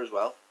baker as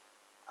well,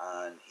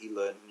 and he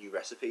learned new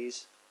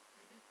recipes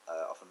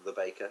off another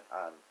baker,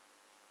 and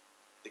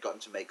they got him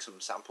to make some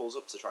samples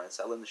up to try and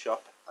sell in the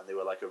shop, and they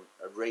were like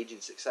a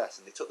raging success.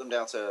 And they took them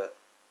down to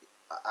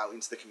out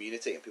into the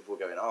community, and people were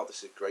going, "Oh,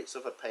 this is great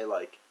stuff. I'd pay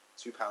like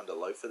 £2 a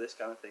loaf for this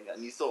kind of thing."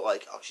 And you thought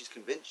like, "Oh, she's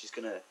convinced she's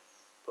gonna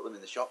put them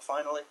in the shop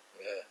finally."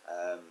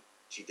 Yeah.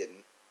 She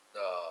didn't.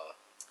 Oh.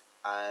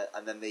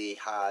 And then they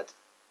had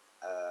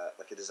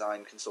like a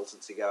design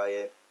consultancy guy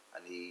in,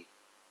 and he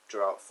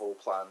drew out full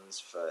plans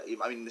for.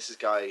 I mean, this is a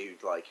guy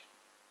who'd like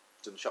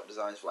done shop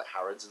designs for like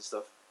Harrods and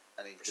stuff,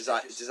 and he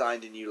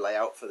designed a new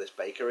layout for this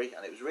bakery,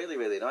 and it was really,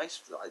 really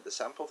nice. Like the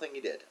sample thing he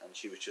did, and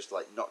she was just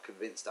like not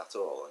convinced at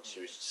all, and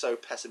she was so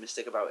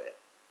pessimistic about it.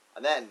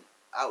 And then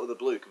out of the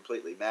blue,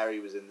 completely, Mary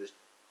was in the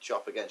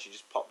shop again. She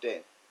just popped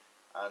in,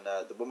 and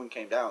the woman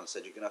came down and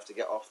said, "You're gonna have to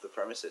get off the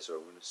premises, or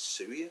I'm gonna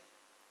sue you."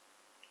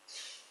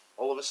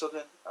 All of a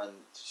sudden, and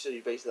so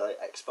you basically like,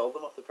 expelled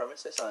them off the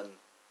premises, and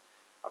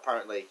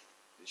apparently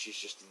she's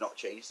just not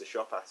changed the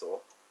shop at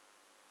all.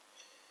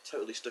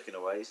 Totally stuck in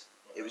her ways.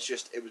 It was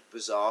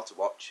bizarre to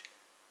watch.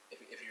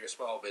 If you're a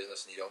small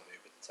business and you don't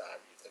move with the time,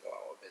 you have to go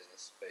out of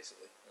business,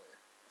 basically. Yeah.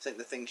 I think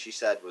the thing she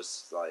said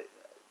was like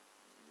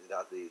they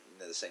had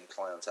the same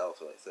clientele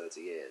for like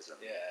 30 years, and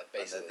yeah,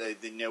 basically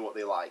and they know what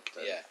they liked.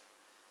 And, yeah,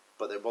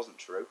 but it wasn't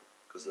true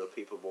because there were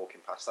people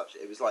walking past that.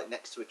 It was like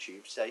next to a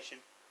tube station.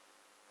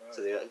 Right.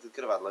 So they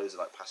could have had loads of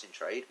like passing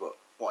trade, but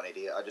what an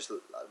idiot! I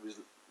was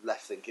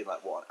left thinking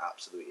like, what an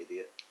absolute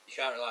idiot. You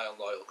can't rely on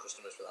loyal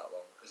customers for that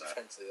long because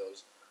eventually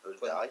They'll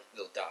die.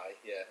 They'll die,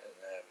 yeah.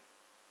 And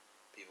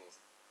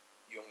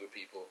younger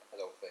people, I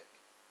don't think,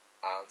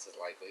 aren't as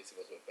likely to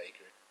go to a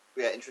bakery.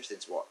 But yeah,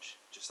 interesting to watch.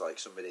 Just like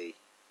somebody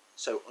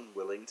so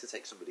unwilling to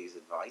take somebody's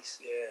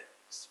advice. Yeah,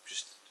 It's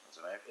just I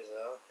don't know.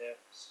 bizarre. Yeah.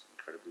 It's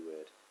incredibly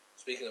weird.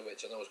 Speaking of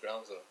which, I know it's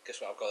grounds though. Guess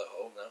what I've got at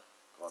home now?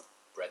 Go on.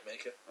 Bread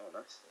maker. Oh,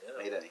 nice. Yeah.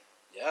 Made any?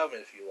 Yeah, I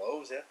made a few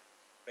loaves. Yeah,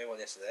 made one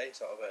yesterday.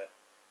 Sort of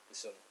with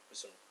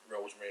some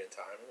rosemary and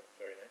thyme in it.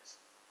 Very nice.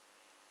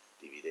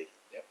 DVD.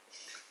 Yep.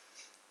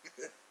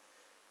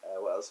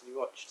 What else have you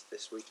watched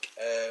this week?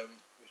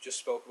 We just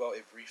spoke about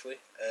it briefly.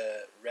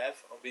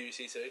 Rev on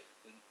BBC Two,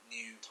 the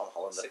new Tom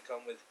Hollander.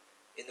 sitcom with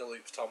In the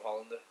Loop's Tom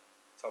Hollander.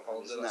 Tom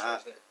Hollander, Isn't that's that- right,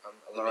 isn't it? And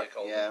Olivia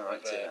Colman Yeah,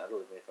 right. of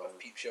Olivia Colman.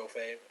 Peep Show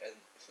fame, and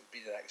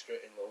being an extra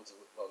in loads of,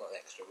 well, not an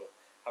extra, but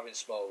having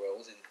small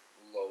roles in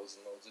loads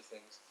and loads of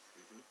things.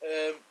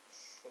 Mm-hmm.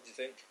 What do you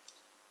think?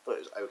 But it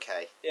was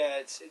okay. Yeah,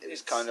 It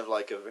was kind of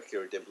like a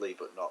Vicar of Dibley,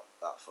 but not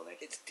that funny.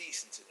 It's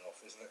decent enough,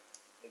 isn't it?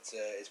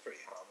 It's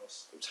pretty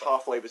harmless. It was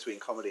halfway between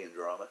comedy and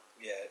drama,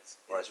 Yeah, it's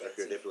whereas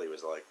Vicar of inventive. Dibley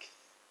was like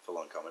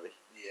full-on comedy.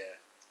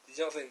 Yeah. Did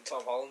you not think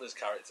Tom Hollander's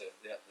character,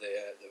 the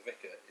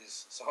vicar,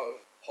 is sort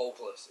of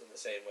hopeless in the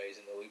same way as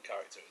in the Luke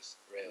character is?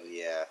 Really,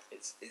 Yeah,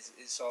 it's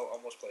sort of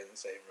almost playing the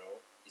same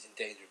role. He's in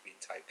danger of being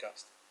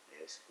typecast.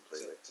 yes,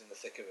 completely. So in the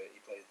thick of it, he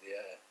played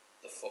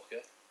the fucker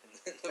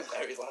in the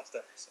very last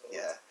episode.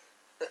 Yeah.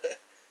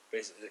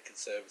 Basically, the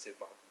conservative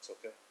Malcolm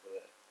Tucker.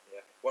 But,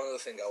 yeah. One other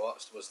thing I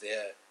watched was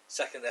the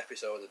second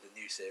episode of the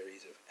new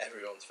series of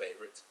everyone's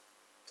favourite,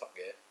 Top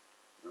Gear.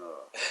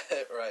 Oh.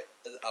 Right,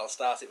 I'll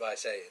start it by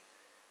saying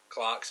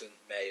Clarkson,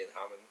 May, and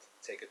Hammond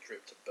take a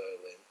trip to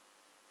Berlin.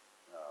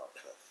 Oh,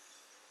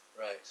 for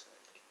Right.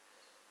 sake.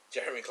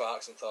 Jeremy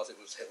Clarkson thought it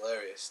was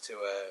hilarious to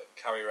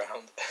carry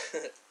around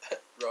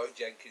Roy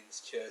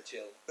Jenkins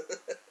Churchill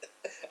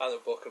and a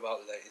book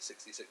about the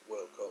 1966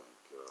 World Cup.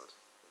 Oh, God.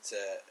 It's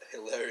a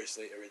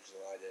hilariously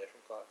original idea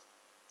from Clarkson.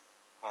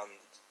 And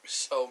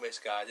so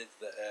misguided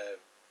that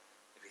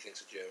if he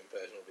thinks a German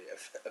person will be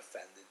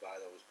offended by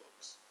those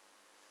books.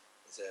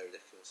 It's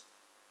ridiculous.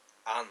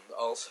 And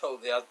also,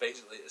 they had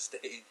basically a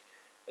stage,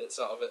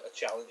 sort of a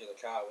challenge in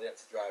a car where they had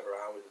to drive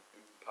around with a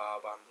boom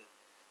power band.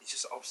 He's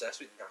just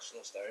obsessed with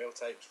national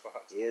stereotypes,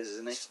 Clarkson. He is,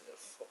 isn't he? He's a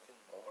fucking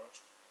moron.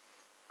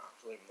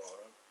 Absolute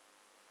moron.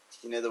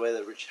 You know the way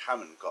that Richard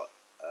Hammond got,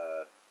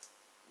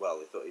 well,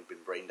 they thought he'd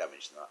been brain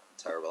damaged in that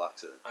terrible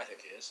accident. I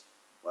think he is.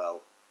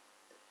 Well,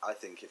 I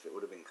think if it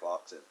would have been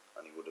Clarkson,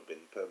 and he would have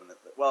been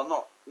permanently, well,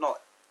 not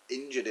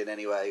injured in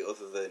any way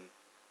other than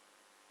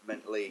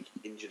mentally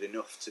injured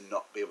enough to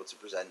not be able to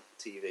present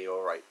TV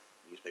or write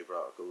newspaper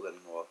articles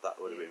anymore, that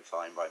would have been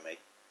fine by me.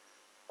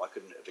 Why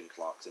couldn't it have been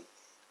Clarkson?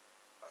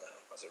 I know,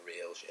 that's a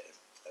real shame.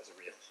 That's a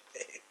real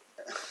shame.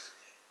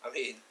 I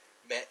mean,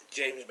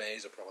 James May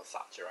is a proper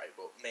Thatcherite,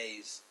 but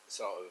May's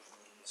sort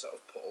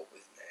of put up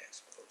with May, I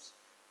suppose.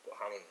 But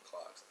Hammond and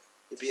Clarkson.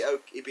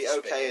 He'd be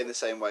okay in the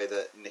same way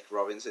that Nick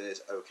Robinson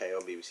is okay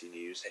on BBC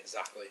News.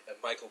 Exactly. And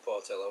Michael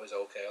Portillo is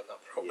okay on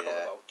that programme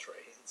about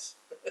trains.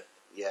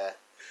 Yeah.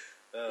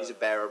 He's a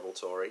bearable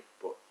Tory,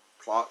 but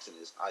Clarkson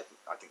is. I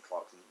think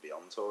Clarkson's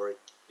beyond Tory.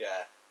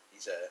 Yeah,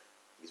 he's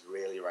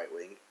really right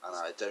wing, and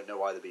I don't know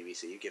why the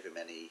BBC give him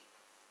any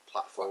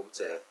platform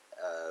to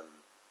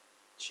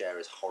share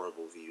his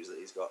horrible views that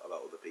he's got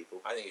about other people.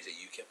 I think he's a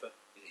UKIPper.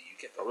 He's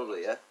a UKIPper.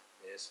 Probably, yeah.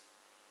 He is.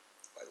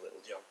 like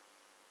Little John.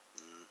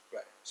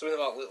 Right, something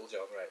about Little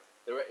John, right.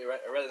 I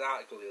read an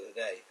article the other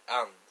day,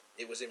 and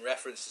it was in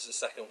reference to the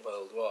Second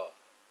World War,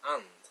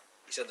 and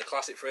he said the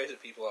classic phrase that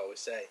people always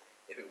say,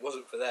 if it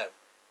wasn't for them,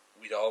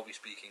 we'd all be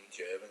speaking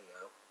German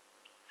now.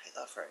 I hate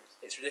that phrase.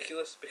 It's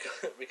ridiculous,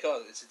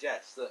 because it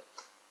suggests that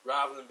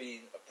rather than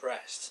being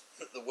oppressed,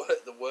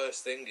 the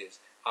worst thing is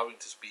having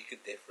to speak a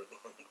different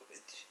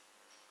language.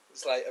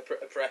 It's like,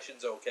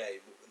 oppression's okay,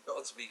 but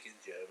not speaking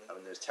German. I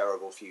mean, those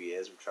terrible few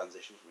years of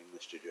transition from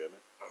English to German.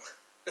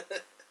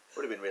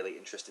 Would have been really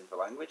interesting for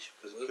language,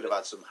 because it could have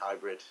had some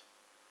hybrid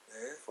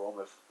form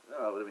of...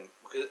 No, it would have been...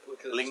 We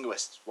could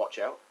Linguists, watch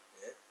out.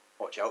 Yeah.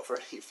 Watch out for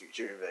any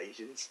future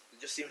invasions. It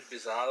just seems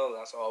bizarre though,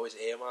 that's always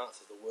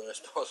earmarked as the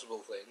worst possible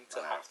thing,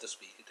 to have to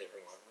speak a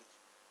different language.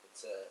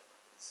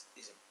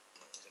 He's a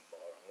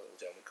moron, Little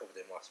John. We covered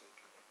him last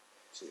week.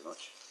 Too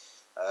much.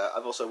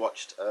 I've also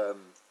watched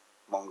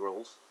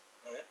Mongrels,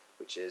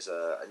 which is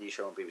a new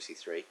show on BBC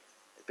Three.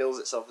 It bills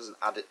itself as an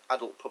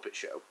adult puppet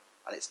show,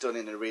 and it's done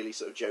in a really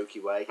sort of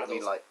jokey way.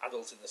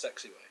 Adult in the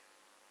sexy way.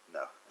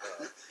 No,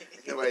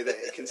 in the way that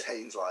it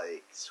contains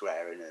like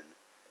swearing and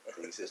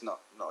things. It's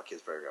not a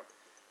kids program,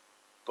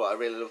 but I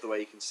really love the way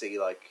you can see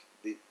like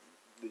they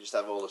just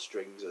have all the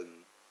strings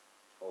and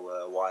all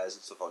the wires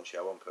and stuff on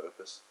show on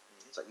purpose.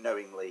 Mm-hmm. It's like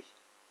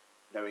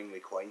knowingly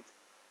quaint,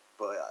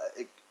 but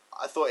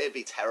I thought it'd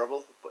be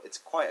terrible, but it's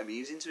quite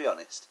amusing to be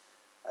honest.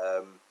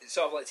 It's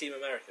sort of like Team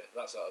America,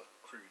 that sort of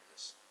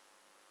crudeness.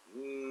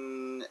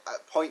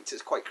 At points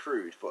it's quite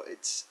crude, but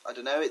I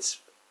don't know who,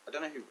 I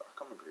can't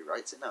remember who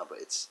writes it now, but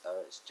it's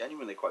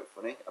genuinely quite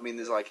funny. I mean,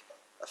 there's like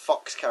a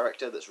Fox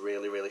character that's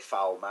really, really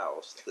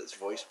foul-mouthed that's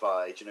voiced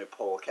by, do you know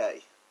Paul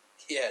Kaye?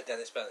 Yeah,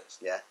 Dennis Bennett.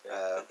 Yeah,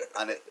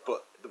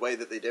 but the way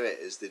that they do it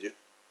is they do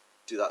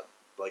that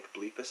like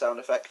bleeper sound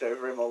effect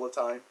over him all the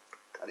time,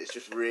 and it's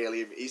just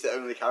really, he's the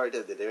only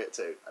character they do it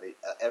to, and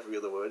every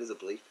other word is a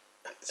bleep.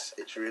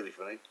 It's really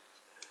funny.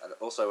 And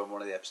also on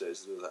one of the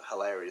episodes there was a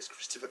hilarious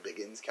Christopher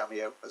Biggins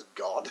cameo as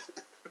God.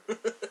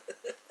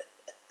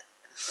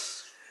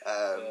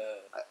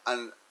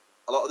 And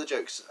a lot of the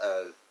jokes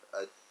are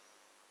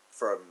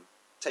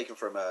taken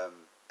from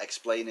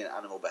explaining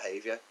animal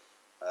behaviour.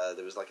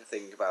 There was like a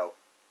thing about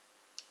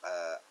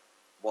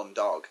one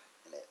dog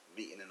in it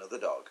meeting another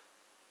dog,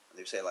 and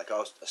they were saying like,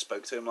 "Oh, I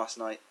spoke to him last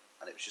night,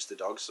 and it was just the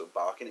dogs sort of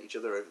barking at each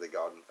other over the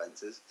garden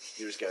fences."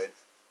 He was going,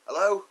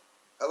 "Hello,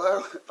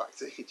 hello," back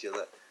to each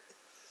other.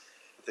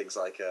 Things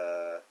like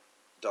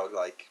dog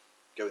like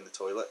go in the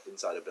toilet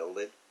inside a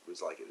building. It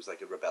was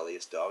like a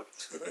rebellious dog.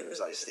 It was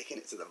like sticking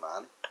it to the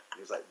man.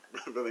 He was like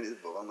rubbing his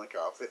butt on the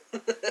carpet.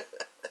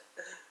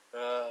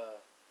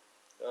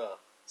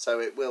 So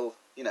it will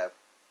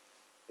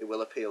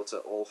appeal to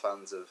all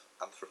fans of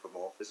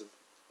anthropomorphism.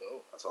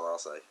 Oh, that's all I'll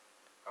say.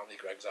 How many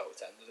Gregs out of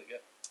 10 does it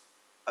get?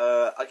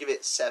 I'll give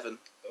it 7.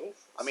 Oh,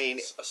 I mean,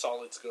 a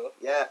solid score.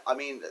 Yeah, I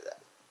mean,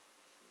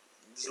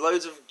 there's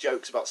loads of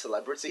jokes about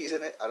celebrities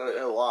in it. I don't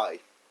know why.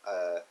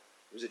 There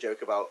was a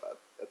joke about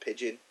a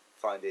pigeon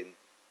finding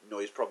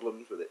noise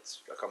problems with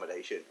its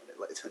accommodation, and it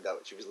turned out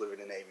that she was living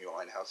in Amy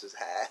Winehouse's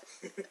hair.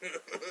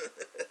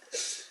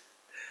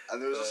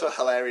 And there was also a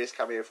hilarious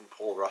cameo from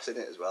Paul Ross in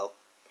it as well.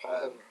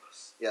 Paul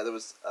Ross. Yeah,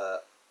 there's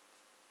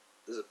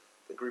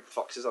a group of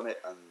foxes on it,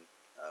 and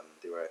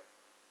they were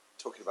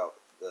talking about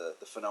the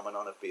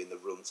phenomenon of being the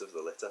runt of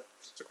the litter,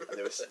 and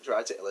they were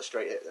trying to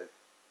illustrate it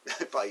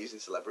by using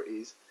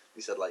celebrities.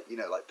 He said, like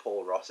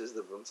Paul Ross is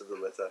the runt of the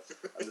litter,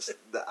 and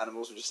the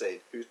animals were just saying,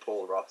 "Who's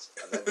Paul Ross?"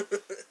 And then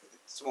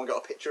someone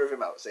got a picture of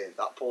him out saying,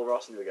 "That Paul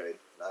Ross," and they were going,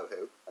 "No,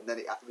 who?" And then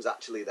it was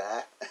actually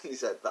there, and he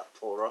said, "That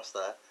Paul Ross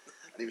there,"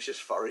 and he was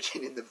just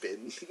foraging in the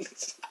bins.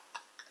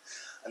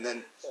 And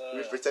then he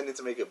was pretending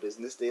to make a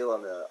business deal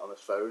on a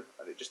phone,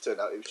 and it just turned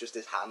out it was just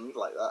his hand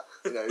like that.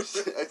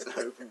 It's an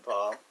open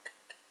palm.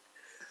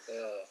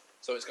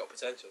 So it's got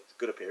potential. It's a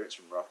good appearance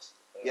from Ross.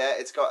 Yeah,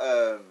 it's got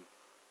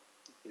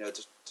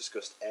just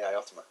discussed AI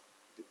Ottoman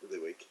the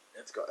other week.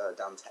 Yeah. It's got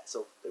Dan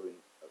Tetzel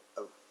doing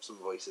some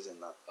voices in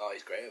that. Oh,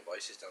 he's great at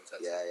voices, Dan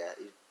Tetzel. Yeah,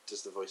 he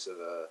does the voice of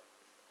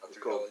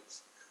Andrew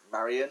Collins.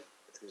 Marion,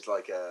 who's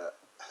like a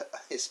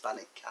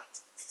Hispanic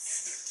cat.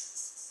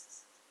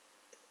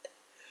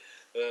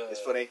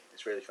 It's funny.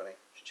 It's really funny. You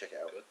should check it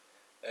out. Good.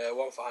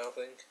 One final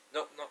thing.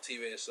 Not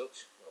TV as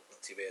such. Well,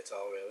 not TV at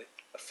all, really.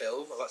 A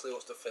film. I've actually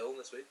watched a film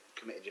this week.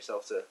 Committed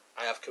yourself to...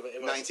 I have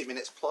committed 90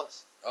 minutes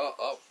plus.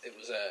 Oh, it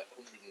was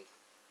 100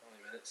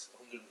 minutes?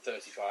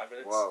 135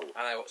 minutes. Wow.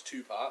 And I watched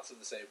 2 parts of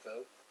the same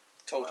film.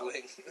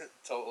 Totaling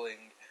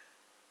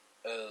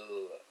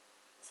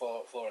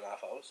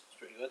 4.5 hours. It's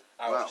pretty good.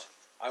 I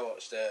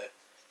watched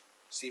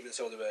Steven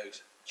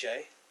Soderbergh's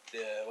Che.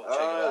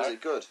 Is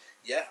it good?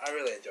 Yeah, I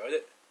really enjoyed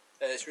it.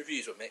 Its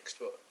reviews were mixed,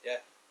 but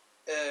yeah.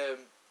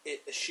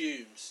 It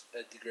assumes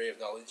a degree of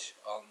knowledge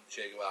on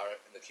Che Guevara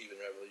and the Cuban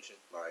Revolution,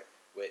 right?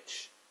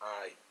 Which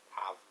I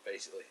have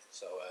basically.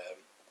 So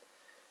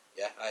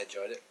yeah, I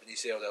enjoyed it.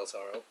 Benicio del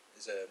Toro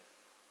is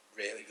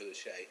really good at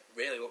Che.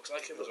 Really looks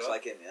like him as well. Looks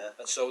like him, yeah.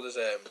 And so does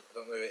I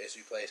don't know who it is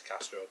who plays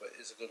Castro, but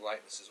it's a good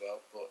likeness as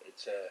well. But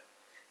it's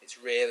It's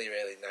really,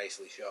 really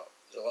nicely shot.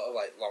 There's a lot of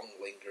like long,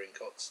 lingering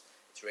cuts.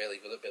 It's really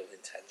good at building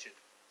tension.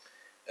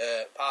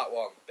 Part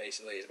 1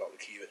 basically is about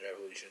the Cuban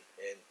Revolution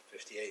in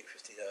 58,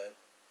 59.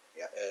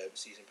 Yeah.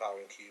 Seizing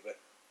power in Cuba.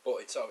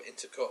 But it's sort of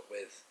intercut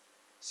with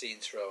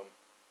scenes from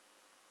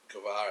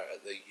Guevara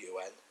at the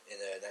UN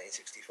in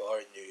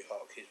 1964 in New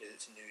York. His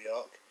visit to New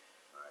York.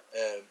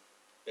 Right.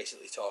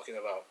 Basically talking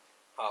about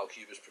how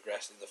Cuba's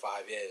progressed in the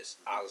 5 years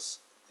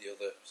as the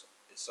other.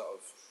 It's sort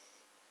of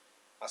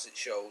as it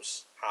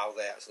shows how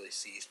they actually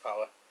seized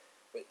power.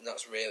 But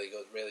that's really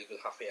good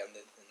happy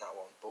ending in that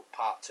one. But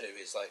part 2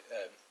 is like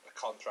a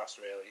contrast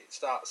really. It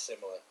starts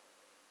similar.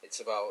 It's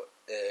about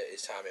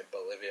his time in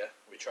Bolivia.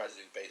 We tried to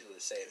do basically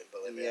the same in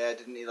Bolivia. Yeah,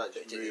 didn't he like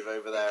just move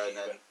over there and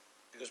then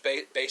because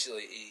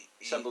basically he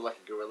assembled like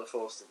a guerrilla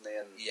force, didn't he?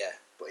 And yeah,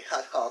 but he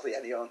had hardly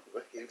anyone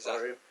working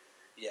for him.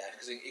 Yeah,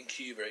 because in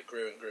Cuba it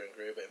grew and grew and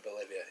grew, but in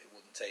Bolivia it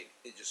wouldn't take.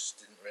 It just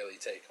didn't really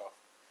take off,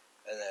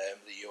 and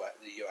the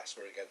US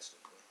were against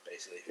him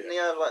basically. Didn't he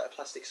have like a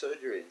plastic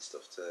surgery and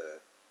stuff to?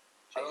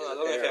 I don't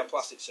know if he had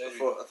plastic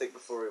surgery. I think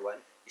before he went,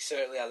 he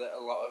certainly had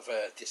a lot of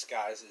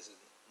disguises and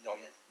nom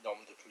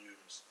de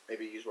plumes.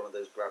 Maybe he used one of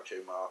those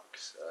Groucho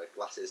Marx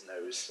glasses,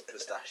 nose,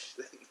 moustache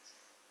things.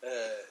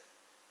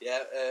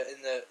 In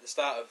the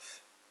start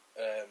of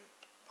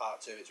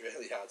part 2, it's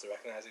really hard to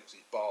recognise him because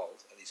he's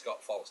bald and he's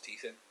got false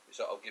teeth in. You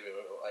sort of give him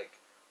like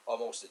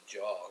almost a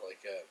jaw,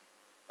 like a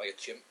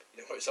chimp. You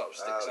know, where it sort of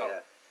sticks out.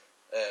 Yeah.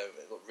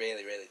 It looked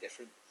really, really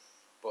different.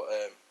 But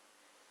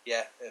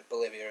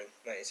Bolivia in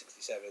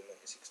 1967,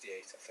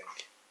 1968, I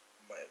think.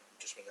 Might have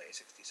just been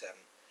 1967.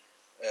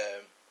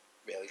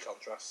 Really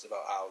contrasts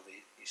about how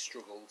he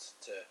struggled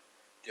to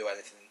do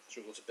anything,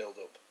 struggled to build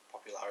up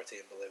popularity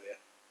in Bolivia,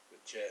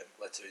 which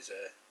led to his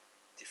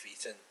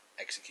defeat and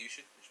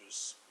execution, which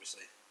was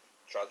obviously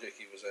tragic.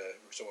 He was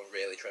someone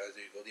really trying to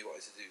do good. He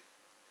wanted to do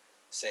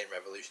the same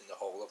revolution the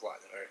whole of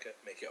Latin America,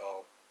 make it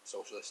all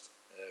socialist,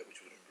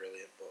 which would have been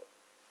brilliant, but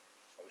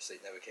obviously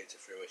it never came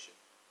to fruition.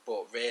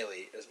 But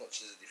really, as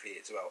much as a defeat,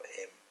 it's about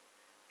him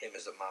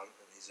as a man,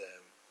 and his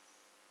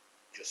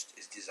just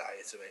his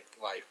desire to make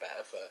life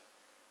better for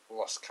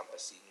Los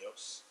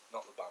Campesinos,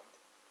 not the band.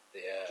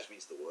 Just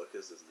means the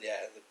workers, doesn't it?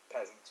 Yeah, the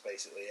peasants,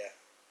 basically, yeah.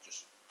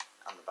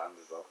 And the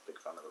band as well. Big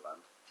fan of the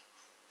band.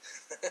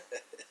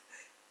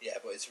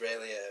 Yeah, but it's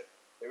really,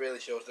 it really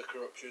shows the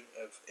corruption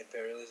of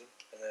imperialism.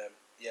 And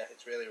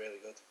it's really, really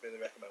good. Really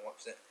recommend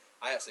watching it.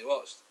 I actually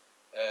watched,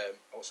 I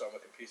watched it on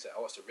my computer. I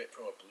watched a rip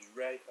from a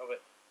Blu-ray of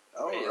it.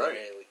 Oh, really, right.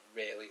 Really,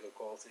 really good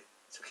quality.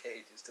 It took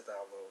ages to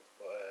download,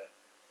 but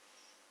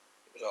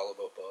it was all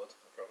above board,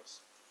 I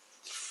promise.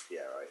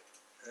 Yeah, right.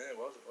 Yeah, it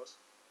was.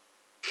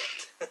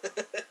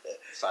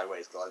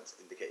 Sideways glance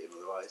indicating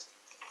otherwise.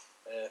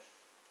 But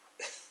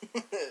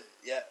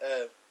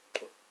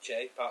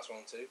Che, parts 1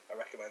 and 2, I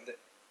recommend it.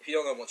 If you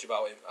don't know much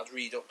about him, I'd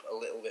read up a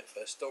little bit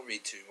first. Don't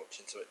read too much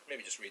into it.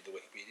 Maybe just read the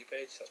Wikipedia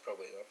page. That's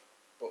probably enough.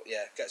 But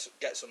yeah,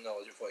 get some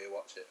knowledge before you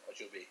watch it, or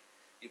you'll be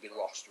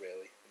lost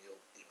really, and you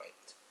might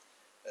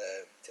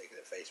take it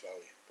at face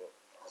value. But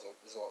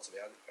there's a lot to be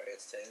added. Very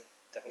entertaining.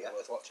 Definitely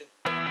worth watching.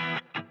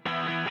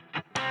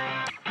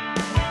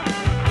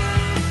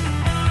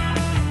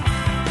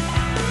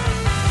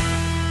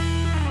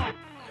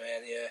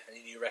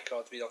 Any new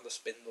records been on the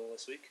spindle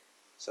this week?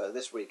 So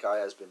this week I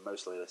has been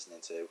mostly listening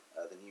to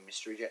the new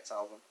Mystery Jets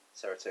album,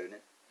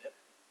 Serotonin. Yep.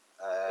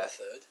 The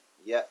third.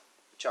 Yeah,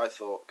 which I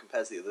thought,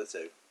 compared to the other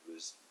two,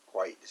 was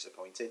quite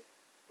disappointing.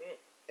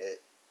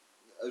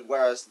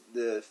 Whereas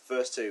the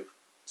first two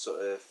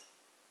sort of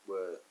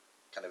were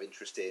kind of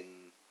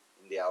interesting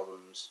indie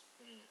albums.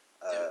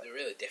 They're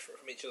really different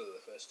from each other,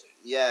 the first two.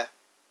 Yeah,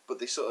 but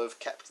they sort of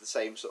kept the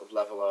same sort of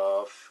level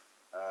of...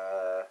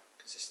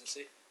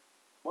 consistency?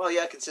 Well,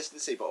 yeah,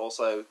 consistency, but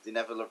also they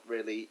never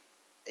really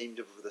aimed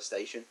over the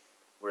station.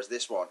 Whereas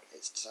this one,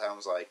 it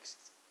sounds like,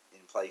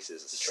 in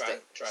places,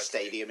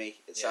 stadium-y.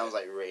 It sounds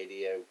like not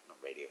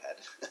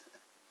Radiohead.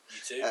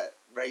 U2?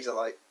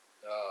 Razorlight.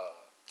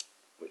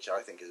 Which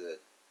I think is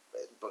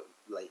but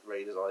late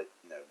Razorlight,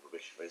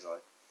 rubbish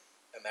Razorlight.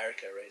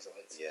 America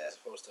Razorlight. Yeah. As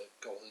opposed to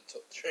Golden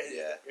Touch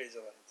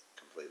Razorlight.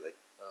 Completely.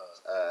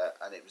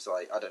 And it was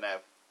like, I don't know,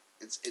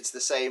 it's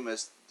the same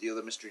as the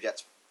other Mystery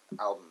Jets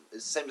album.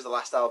 It's the same as the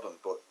last album,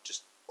 but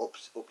just up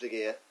the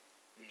gear.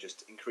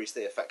 Just increase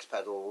the effects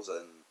pedals,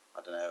 and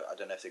I don't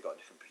know if they got a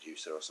different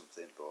producer or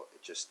something, but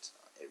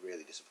it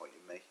really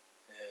disappointed me.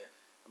 Yeah.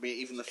 I mean,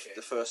 even the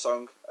first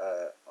song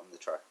on the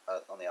track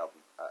on the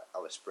album,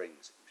 Alice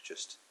Springs, it was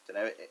just, I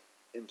don't know,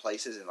 in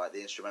places in like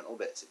the instrumental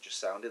bits, it just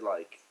sounded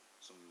like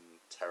some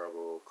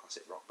terrible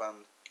classic rock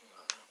band.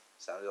 It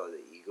sounded like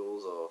the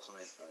Eagles or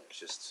something. It was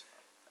just.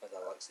 I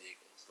don't like the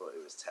Eagles. But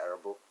it was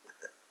terrible.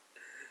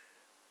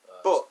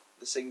 But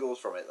the singles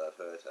from it that I've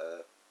heard,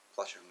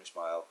 Flash of Hungry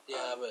Smile,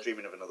 and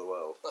Dreaming of Another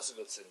World. That's a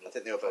good single. I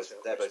think they're both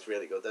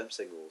really good. Them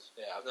singles.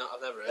 Yeah, I've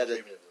never heard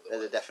Dreaming of Another World.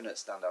 They're the definite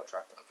standout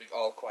track. I've been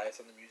all quiet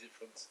on the music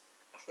front.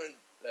 I haven't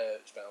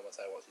spent all my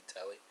time watching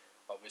telly,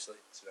 obviously,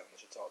 so how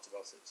much I talked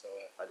about it. So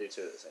I do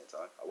too at the same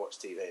time. I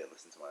watch TV and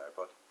listen to my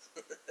iPod.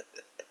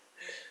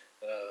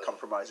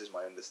 Compromises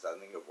my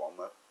understanding of one,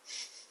 though.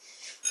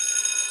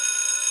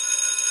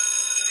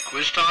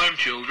 Quiz time,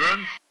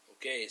 children.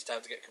 Okay, it's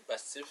time to get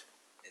competitive.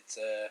 It's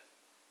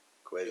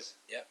Quiz.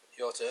 Yep,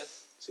 your turn.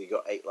 So you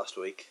got 8 last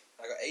week.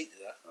 I got 8,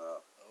 did I?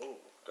 Oh.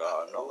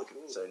 God, I'm not looking.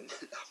 Ooh. So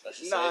Let's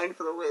just 9 say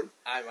for the win.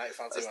 I might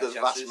fancy That's my the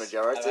chances. vast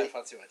majority. I might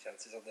fancy my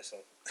chances on this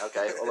one.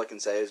 Okay, all I can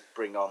say is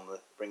bring on the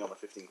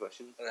 15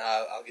 questions. And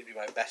I'll give you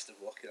my best of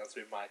luck in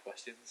answering my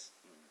questions.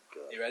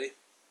 God. You ready?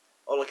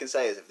 All I can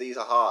say is if these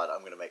are hard,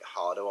 I'm going to make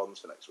harder ones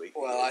for next week.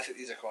 Well, I think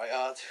these are quite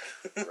hard.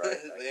 Right.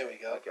 But here we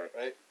go. Okay.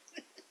 Right.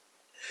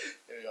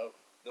 Here we go.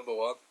 Number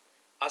 1.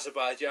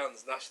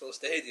 Azerbaijan's national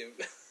stadium.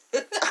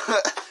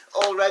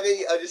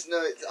 Already, I just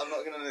know it. I'm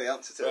not going to know the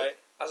answer to Right. it.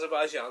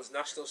 Azerbaijan's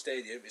national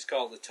stadium is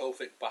called the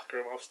Tofik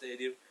Bakramov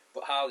Stadium.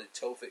 But how did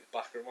Tofik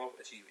Bakramov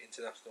achieve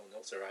international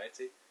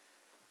notoriety?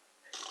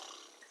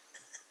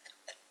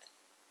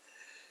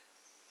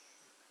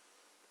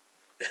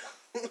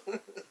 Right,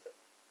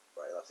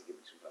 you'll have to give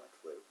me some kind of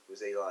clue.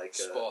 Was he like...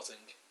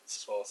 Sporting. It's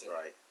sporting.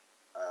 Right.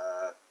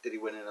 Did he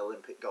win an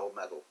Olympic gold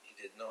medal? He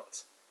did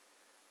not.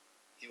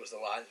 He was the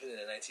linesman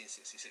in the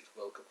 1966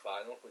 World Cup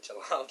final, which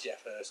allowed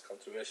Jeff Hurst's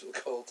controversial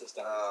goal to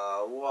stand.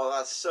 Well,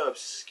 that's so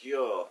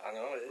obscure. I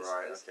know it is.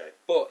 Right, it is. okay.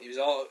 But he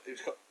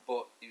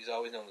was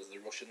always known as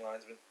the Russian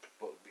linesman.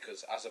 But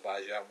because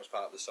Azerbaijan was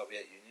part of the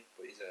Soviet Union,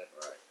 but he's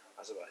Right.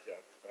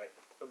 Azerbaijan. Right.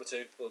 Number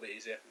 2, a little bit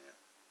easier. Yeah.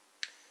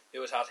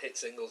 He always had hit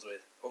singles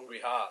with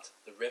Hungry Heart,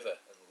 The River,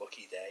 and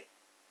Lucky Day.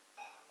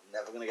 I'm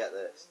never going to get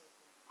this.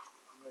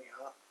 Hungry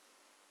Heart.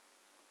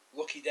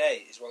 Lucky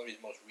Day is one of his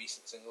most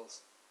recent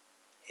singles.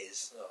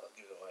 I'll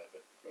give it away a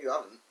bit. You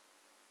haven't.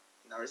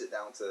 Narrows it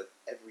down to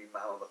every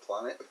man on the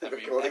planet.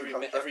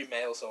 Every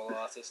male solo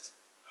artist.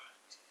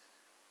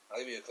 I'll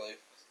give you a clue.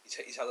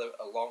 He's had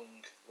a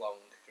long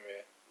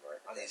career, Right.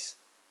 and he's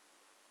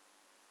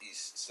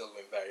still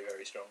going very,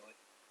 very strongly.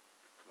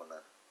 Come on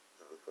then.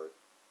 Let's have a clue.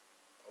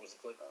 What was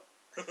the clue? Oh.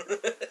 I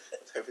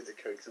was hoping to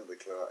coax another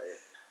clue out here.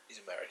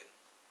 He's American.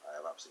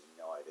 I have absolutely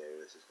no idea who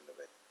this is going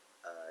to be.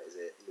 Is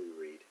it Lou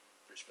Reed?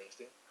 Bruce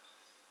Springsteen.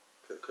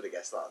 Could have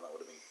guessed that, and that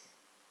would have been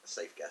a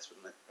safe guess,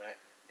 wouldn't it? Right.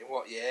 In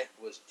what year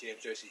was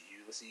James Joyce's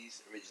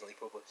Ulysses originally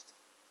published?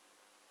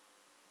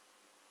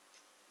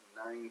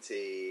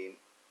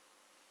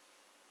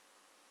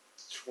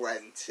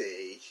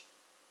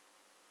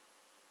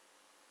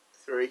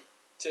 1923.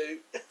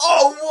 2.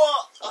 Oh,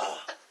 what?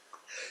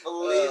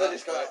 Believe I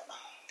just got right.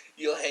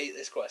 You'll hate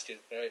this question,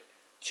 right?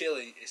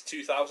 Chile is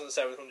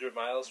 2,700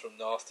 miles from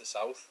north to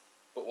south,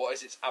 but what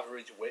is its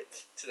average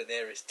width to the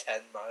nearest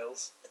 10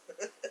 miles?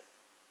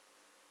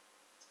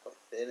 It's quite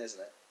thin, isn't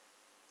it?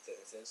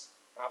 It is.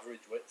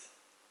 Average width.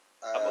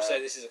 I must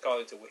say this is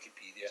according to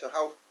Wikipedia. So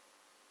how...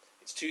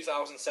 It's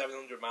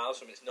 2,700 miles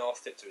from its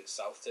north tip to its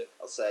south tip.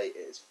 I'll say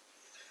it's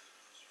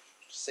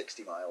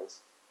 60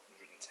 miles.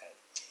 110.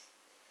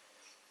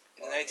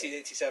 In the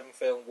 1987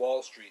 film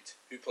Wall Street,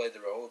 who played the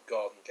role of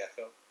Gordon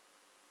Gekko?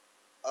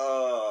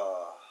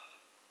 I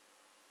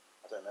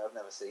don't know, I've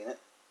never seen it.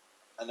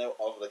 I know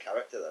of the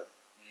character though.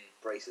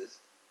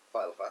 Braces.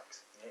 Vital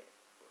facts. Yeah.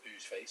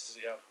 Whose face does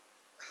he have?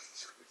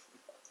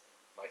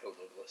 Michael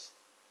Douglas.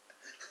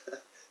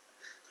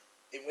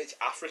 In which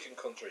African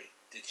country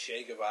did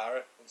Che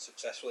Guevara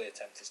unsuccessfully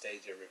attempt to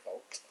stage a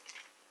revolt?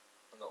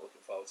 I'm not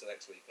looking forward to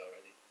next week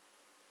already.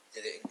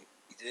 He did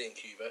it in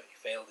Cuba. He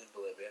failed in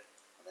Bolivia.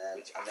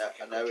 Which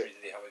African country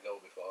did he have a go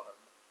beforehand?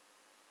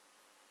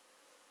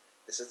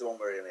 This is the one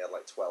where he only had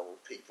like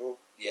 12 people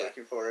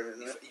working for him,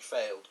 isn't it? He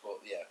failed,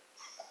 but yeah,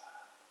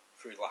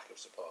 through lack of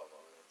support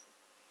more than anything.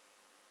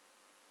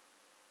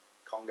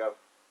 Congo.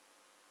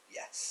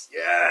 Yes.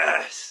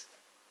 Yes!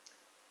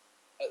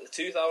 At the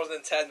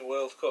 2010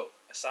 World Cup,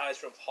 aside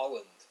from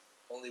Holland,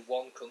 only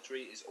one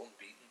country is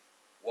unbeaten.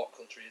 What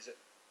country is it?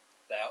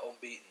 They are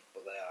unbeaten,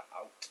 but they are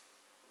out.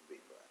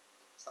 Unbeaten, right.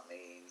 So that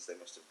means they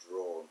must have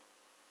drawn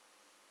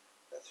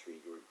their 3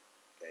 group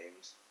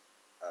games.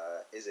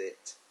 Is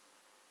it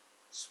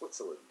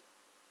Switzerland?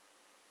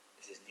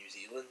 This is New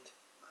Zealand.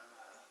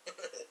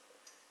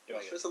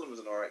 Switzerland was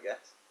an alright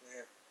guess.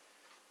 Yeah.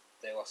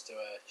 They lost to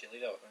Chile,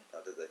 though, I think.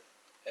 How did they?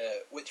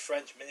 Which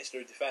French Minister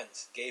of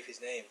Defence gave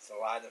his name to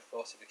the line of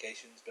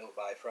fortifications built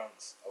by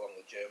France along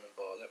the German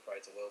border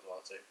prior to World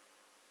War II?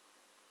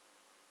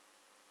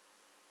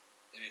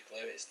 To be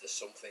clear, it's the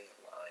something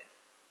line.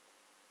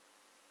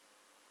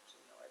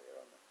 No idea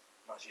on that.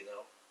 As you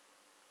know.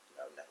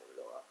 No, never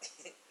would have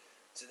that.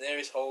 To the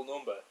nearest whole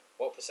number,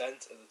 what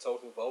percent of the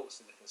total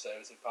votes did the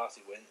Conservative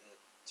Party win in the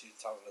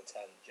 2010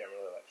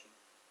 general election?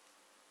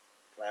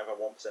 Can I have a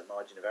 1%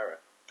 margin of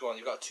error? Go on,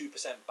 you've got a 2%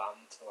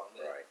 band to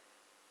land it. Right.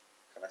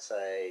 Can I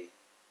say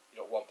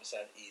You've got 1%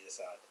 either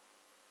side.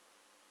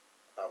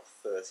 about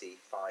 35%?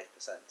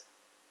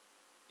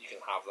 You can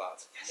have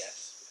that,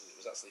 yes, because it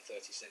was actually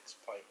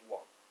 36.1.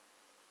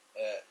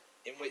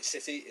 In which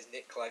city is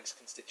Nick Clegg's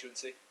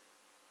constituency?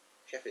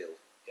 Sheffield.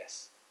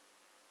 Yes.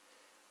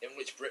 In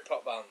which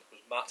Britpop band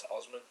was Matt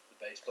Osman, the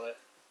bass player?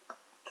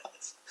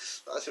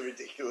 That's a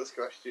ridiculous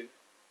question.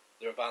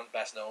 They're a band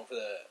best known for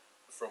the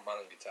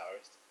frontman and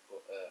guitarist,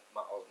 but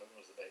Matt Osman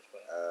was the bass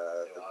player.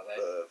 Who The are they?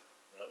 Verve.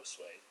 No, it was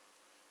Suede.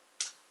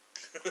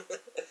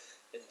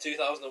 In the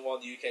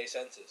 2001 UK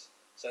census,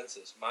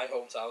 my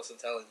hometown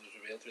St Helens was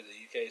revealed to be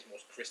the UK's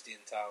most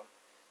Christian town.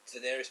 To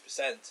the nearest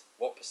percent,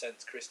 what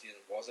percent Christian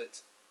was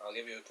it? I'll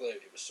give you a clue.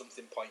 It was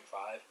something 0.5,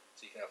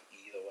 so you can have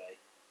either way.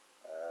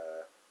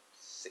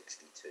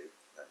 62.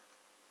 No.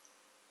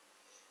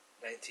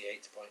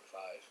 98.5.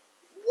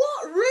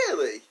 What?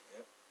 Really?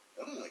 Yep.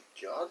 Oh my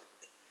god.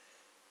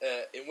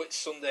 In which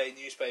Sunday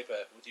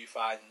newspaper would you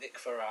find Nick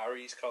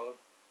Ferrari's column?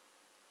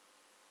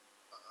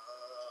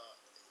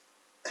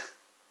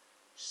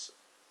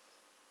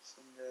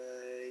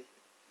 Sunday.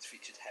 It's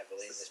featured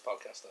heavily in this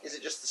podcast. Is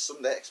it just the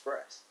Sunday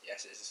Express?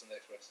 Yes, it is the Sunday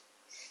Express.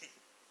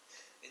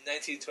 In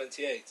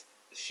 1928,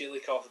 the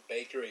Chillicothe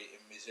Bakery in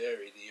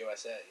Missouri, the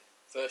USA,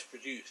 first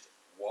produced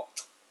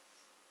what?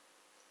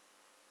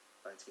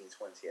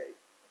 1928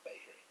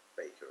 Bakery.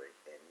 Bakery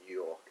in New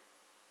York.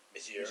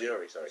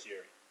 Missouri.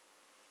 Missouri.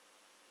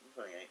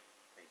 1928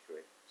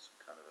 Bakery. Some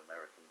kind of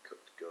American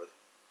cooked good.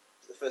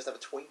 Was it the first ever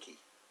Twinkie?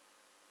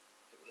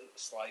 It was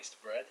sliced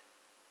bread.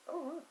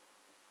 Oh,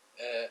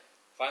 right.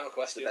 Final It's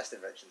question. the best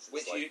invention since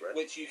sliced bread.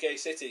 Which UK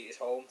city is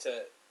home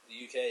to the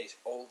UK's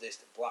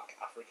oldest black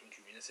African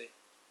community?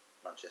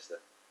 Manchester.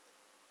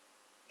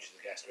 Which is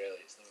guessed really,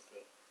 it's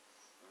Liverpool.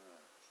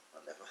 I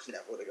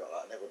never would have got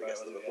that. I never would have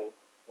guessed What do we Liverpool.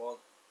 get? 1,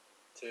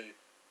 2,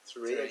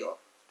 3 I got.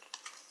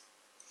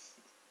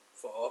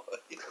 4.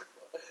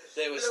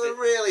 They were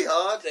really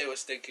hard. They were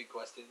stinking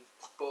questions,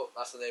 but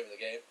that's the name of the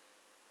game.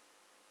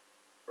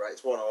 Right,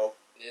 it's 1-1.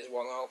 It is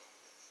 1-0.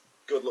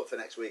 Good luck for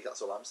next week,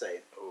 that's all I'm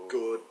saying. Ooh.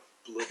 Good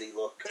bloody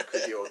luck,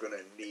 because you're going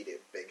to need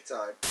it big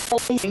time.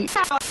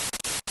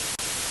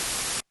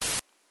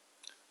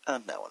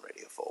 And now on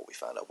Radio 4, we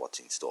find out what's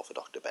in store for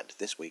Dr. Bent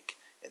this week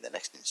in the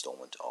next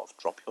instalment of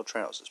Drop Your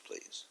Trousers,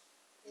 Please.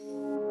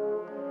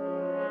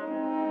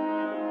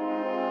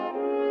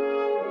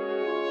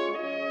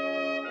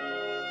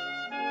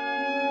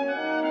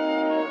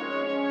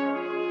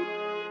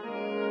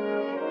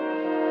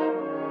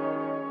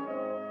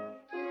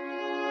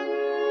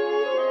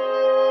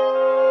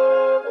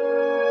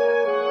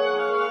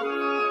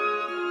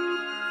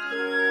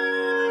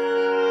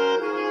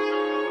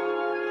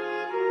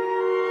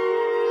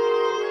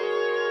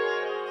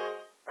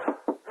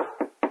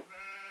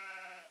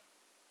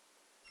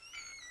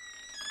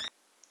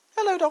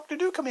 Hello, Doctor,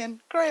 do come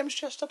in. Graham's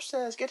just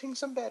upstairs getting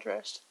some bed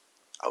rest.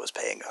 I was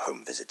paying a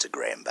home visit to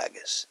Graham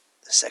Baggas,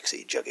 the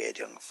sexy, jug-eared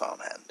young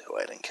farmhand who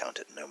I had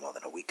encountered no more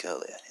than a week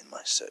earlier in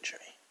my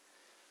surgery.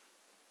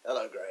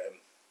 Hello,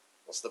 Graham.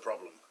 What's the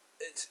problem?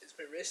 It's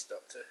my wrist,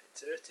 Doctor.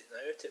 It's hurting.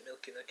 I hurt it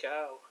milking a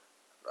cow.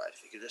 Right,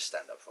 if you could just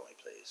stand up for me,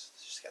 please.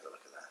 Just get a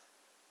look at that.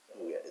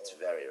 Oh, yeah, it's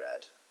very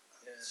red.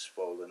 Yeah. It's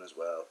swollen as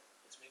well.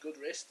 It's my good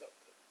wrist,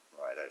 Doctor.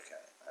 Right,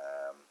 okay.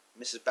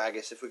 Mrs.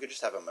 Baggas, if we could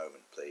just have a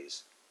moment,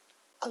 please.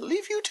 I'll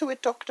leave you to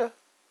it, Doctor.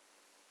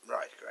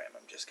 Right, Graham,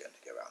 I'm just going to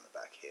go around the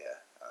back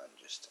here and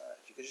just,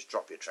 if you could just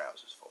drop your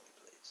trousers for me,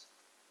 please.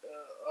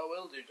 I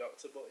will do,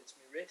 Doctor, but it's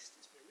my wrist.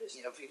 It's my wrist.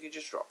 Yeah, if you could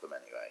just drop them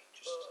anyway.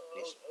 Just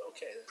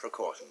okay then.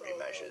 precautionary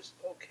measures.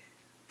 Okay.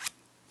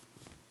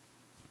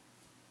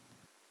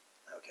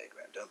 Okay,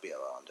 Graham, don't be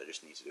alarmed. I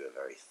just need to do a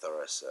very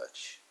thorough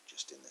search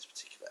just in this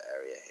particular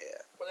area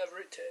here. Whatever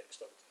it takes,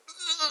 Doctor.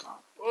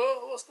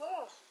 Oh, what's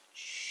that?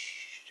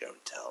 Shh,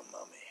 don't tell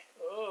Mummy.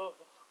 Oh.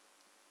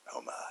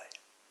 Oh my.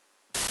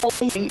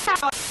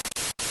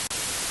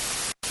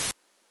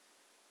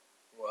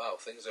 Wow,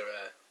 things are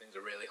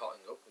really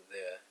hotting up with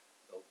the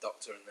old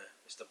Doctor and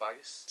Mr.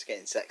 Baggas. It's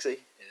getting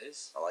sexy. It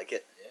is. I like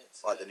it. Yeah,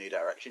 it's I like the new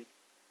direction.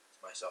 It's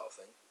my sort of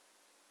thing.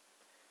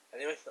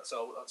 Anyway, that's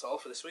all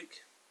for this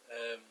week.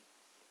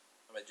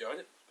 I've enjoyed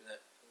it.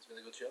 It's been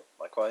a good show.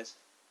 Likewise.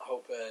 I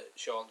hope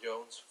Sean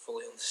Jones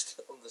fully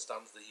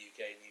understands the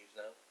UK news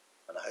now.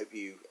 And I hope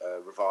you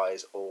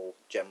revise all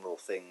general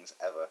things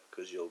ever,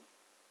 because you'll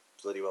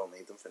bloody well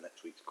need them for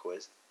next week's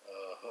quiz.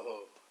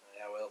 Oh,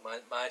 yeah, well,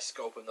 my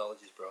scope of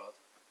knowledge is broad.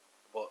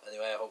 But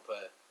anyway, I hope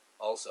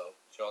also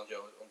Sean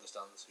Jones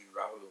understands who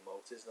Rahul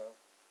Moat is now.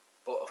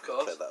 But of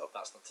course,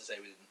 that's not to say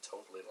we didn't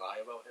totally lie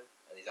about him,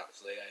 and he's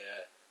actually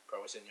a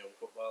promising young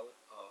footballer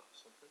or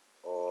something.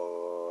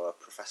 Or a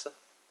professor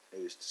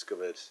who's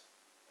discovered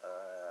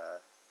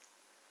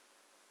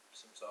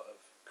some sort of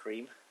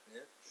cream.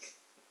 Yeah.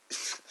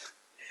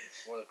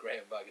 One of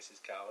Graham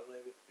Baggas' cows,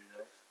 maybe. Who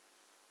knows?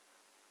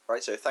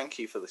 Right, so thank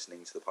you for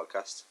listening to the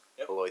podcast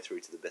all the way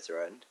through to the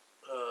bitter end.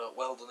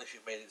 Well done if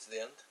you've made it to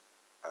the end.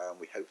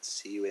 We hope to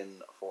see you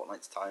in a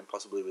fortnight's time,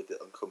 possibly with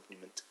the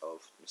accompaniment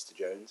of Mr.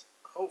 Jones.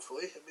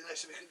 Hopefully, it'd be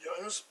nice if you could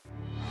join us.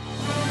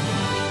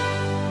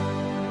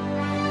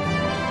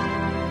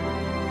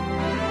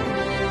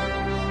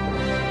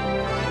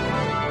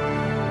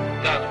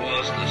 That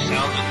was the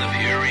Sound and the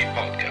Fury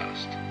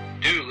podcast.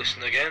 Do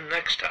listen again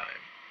next time.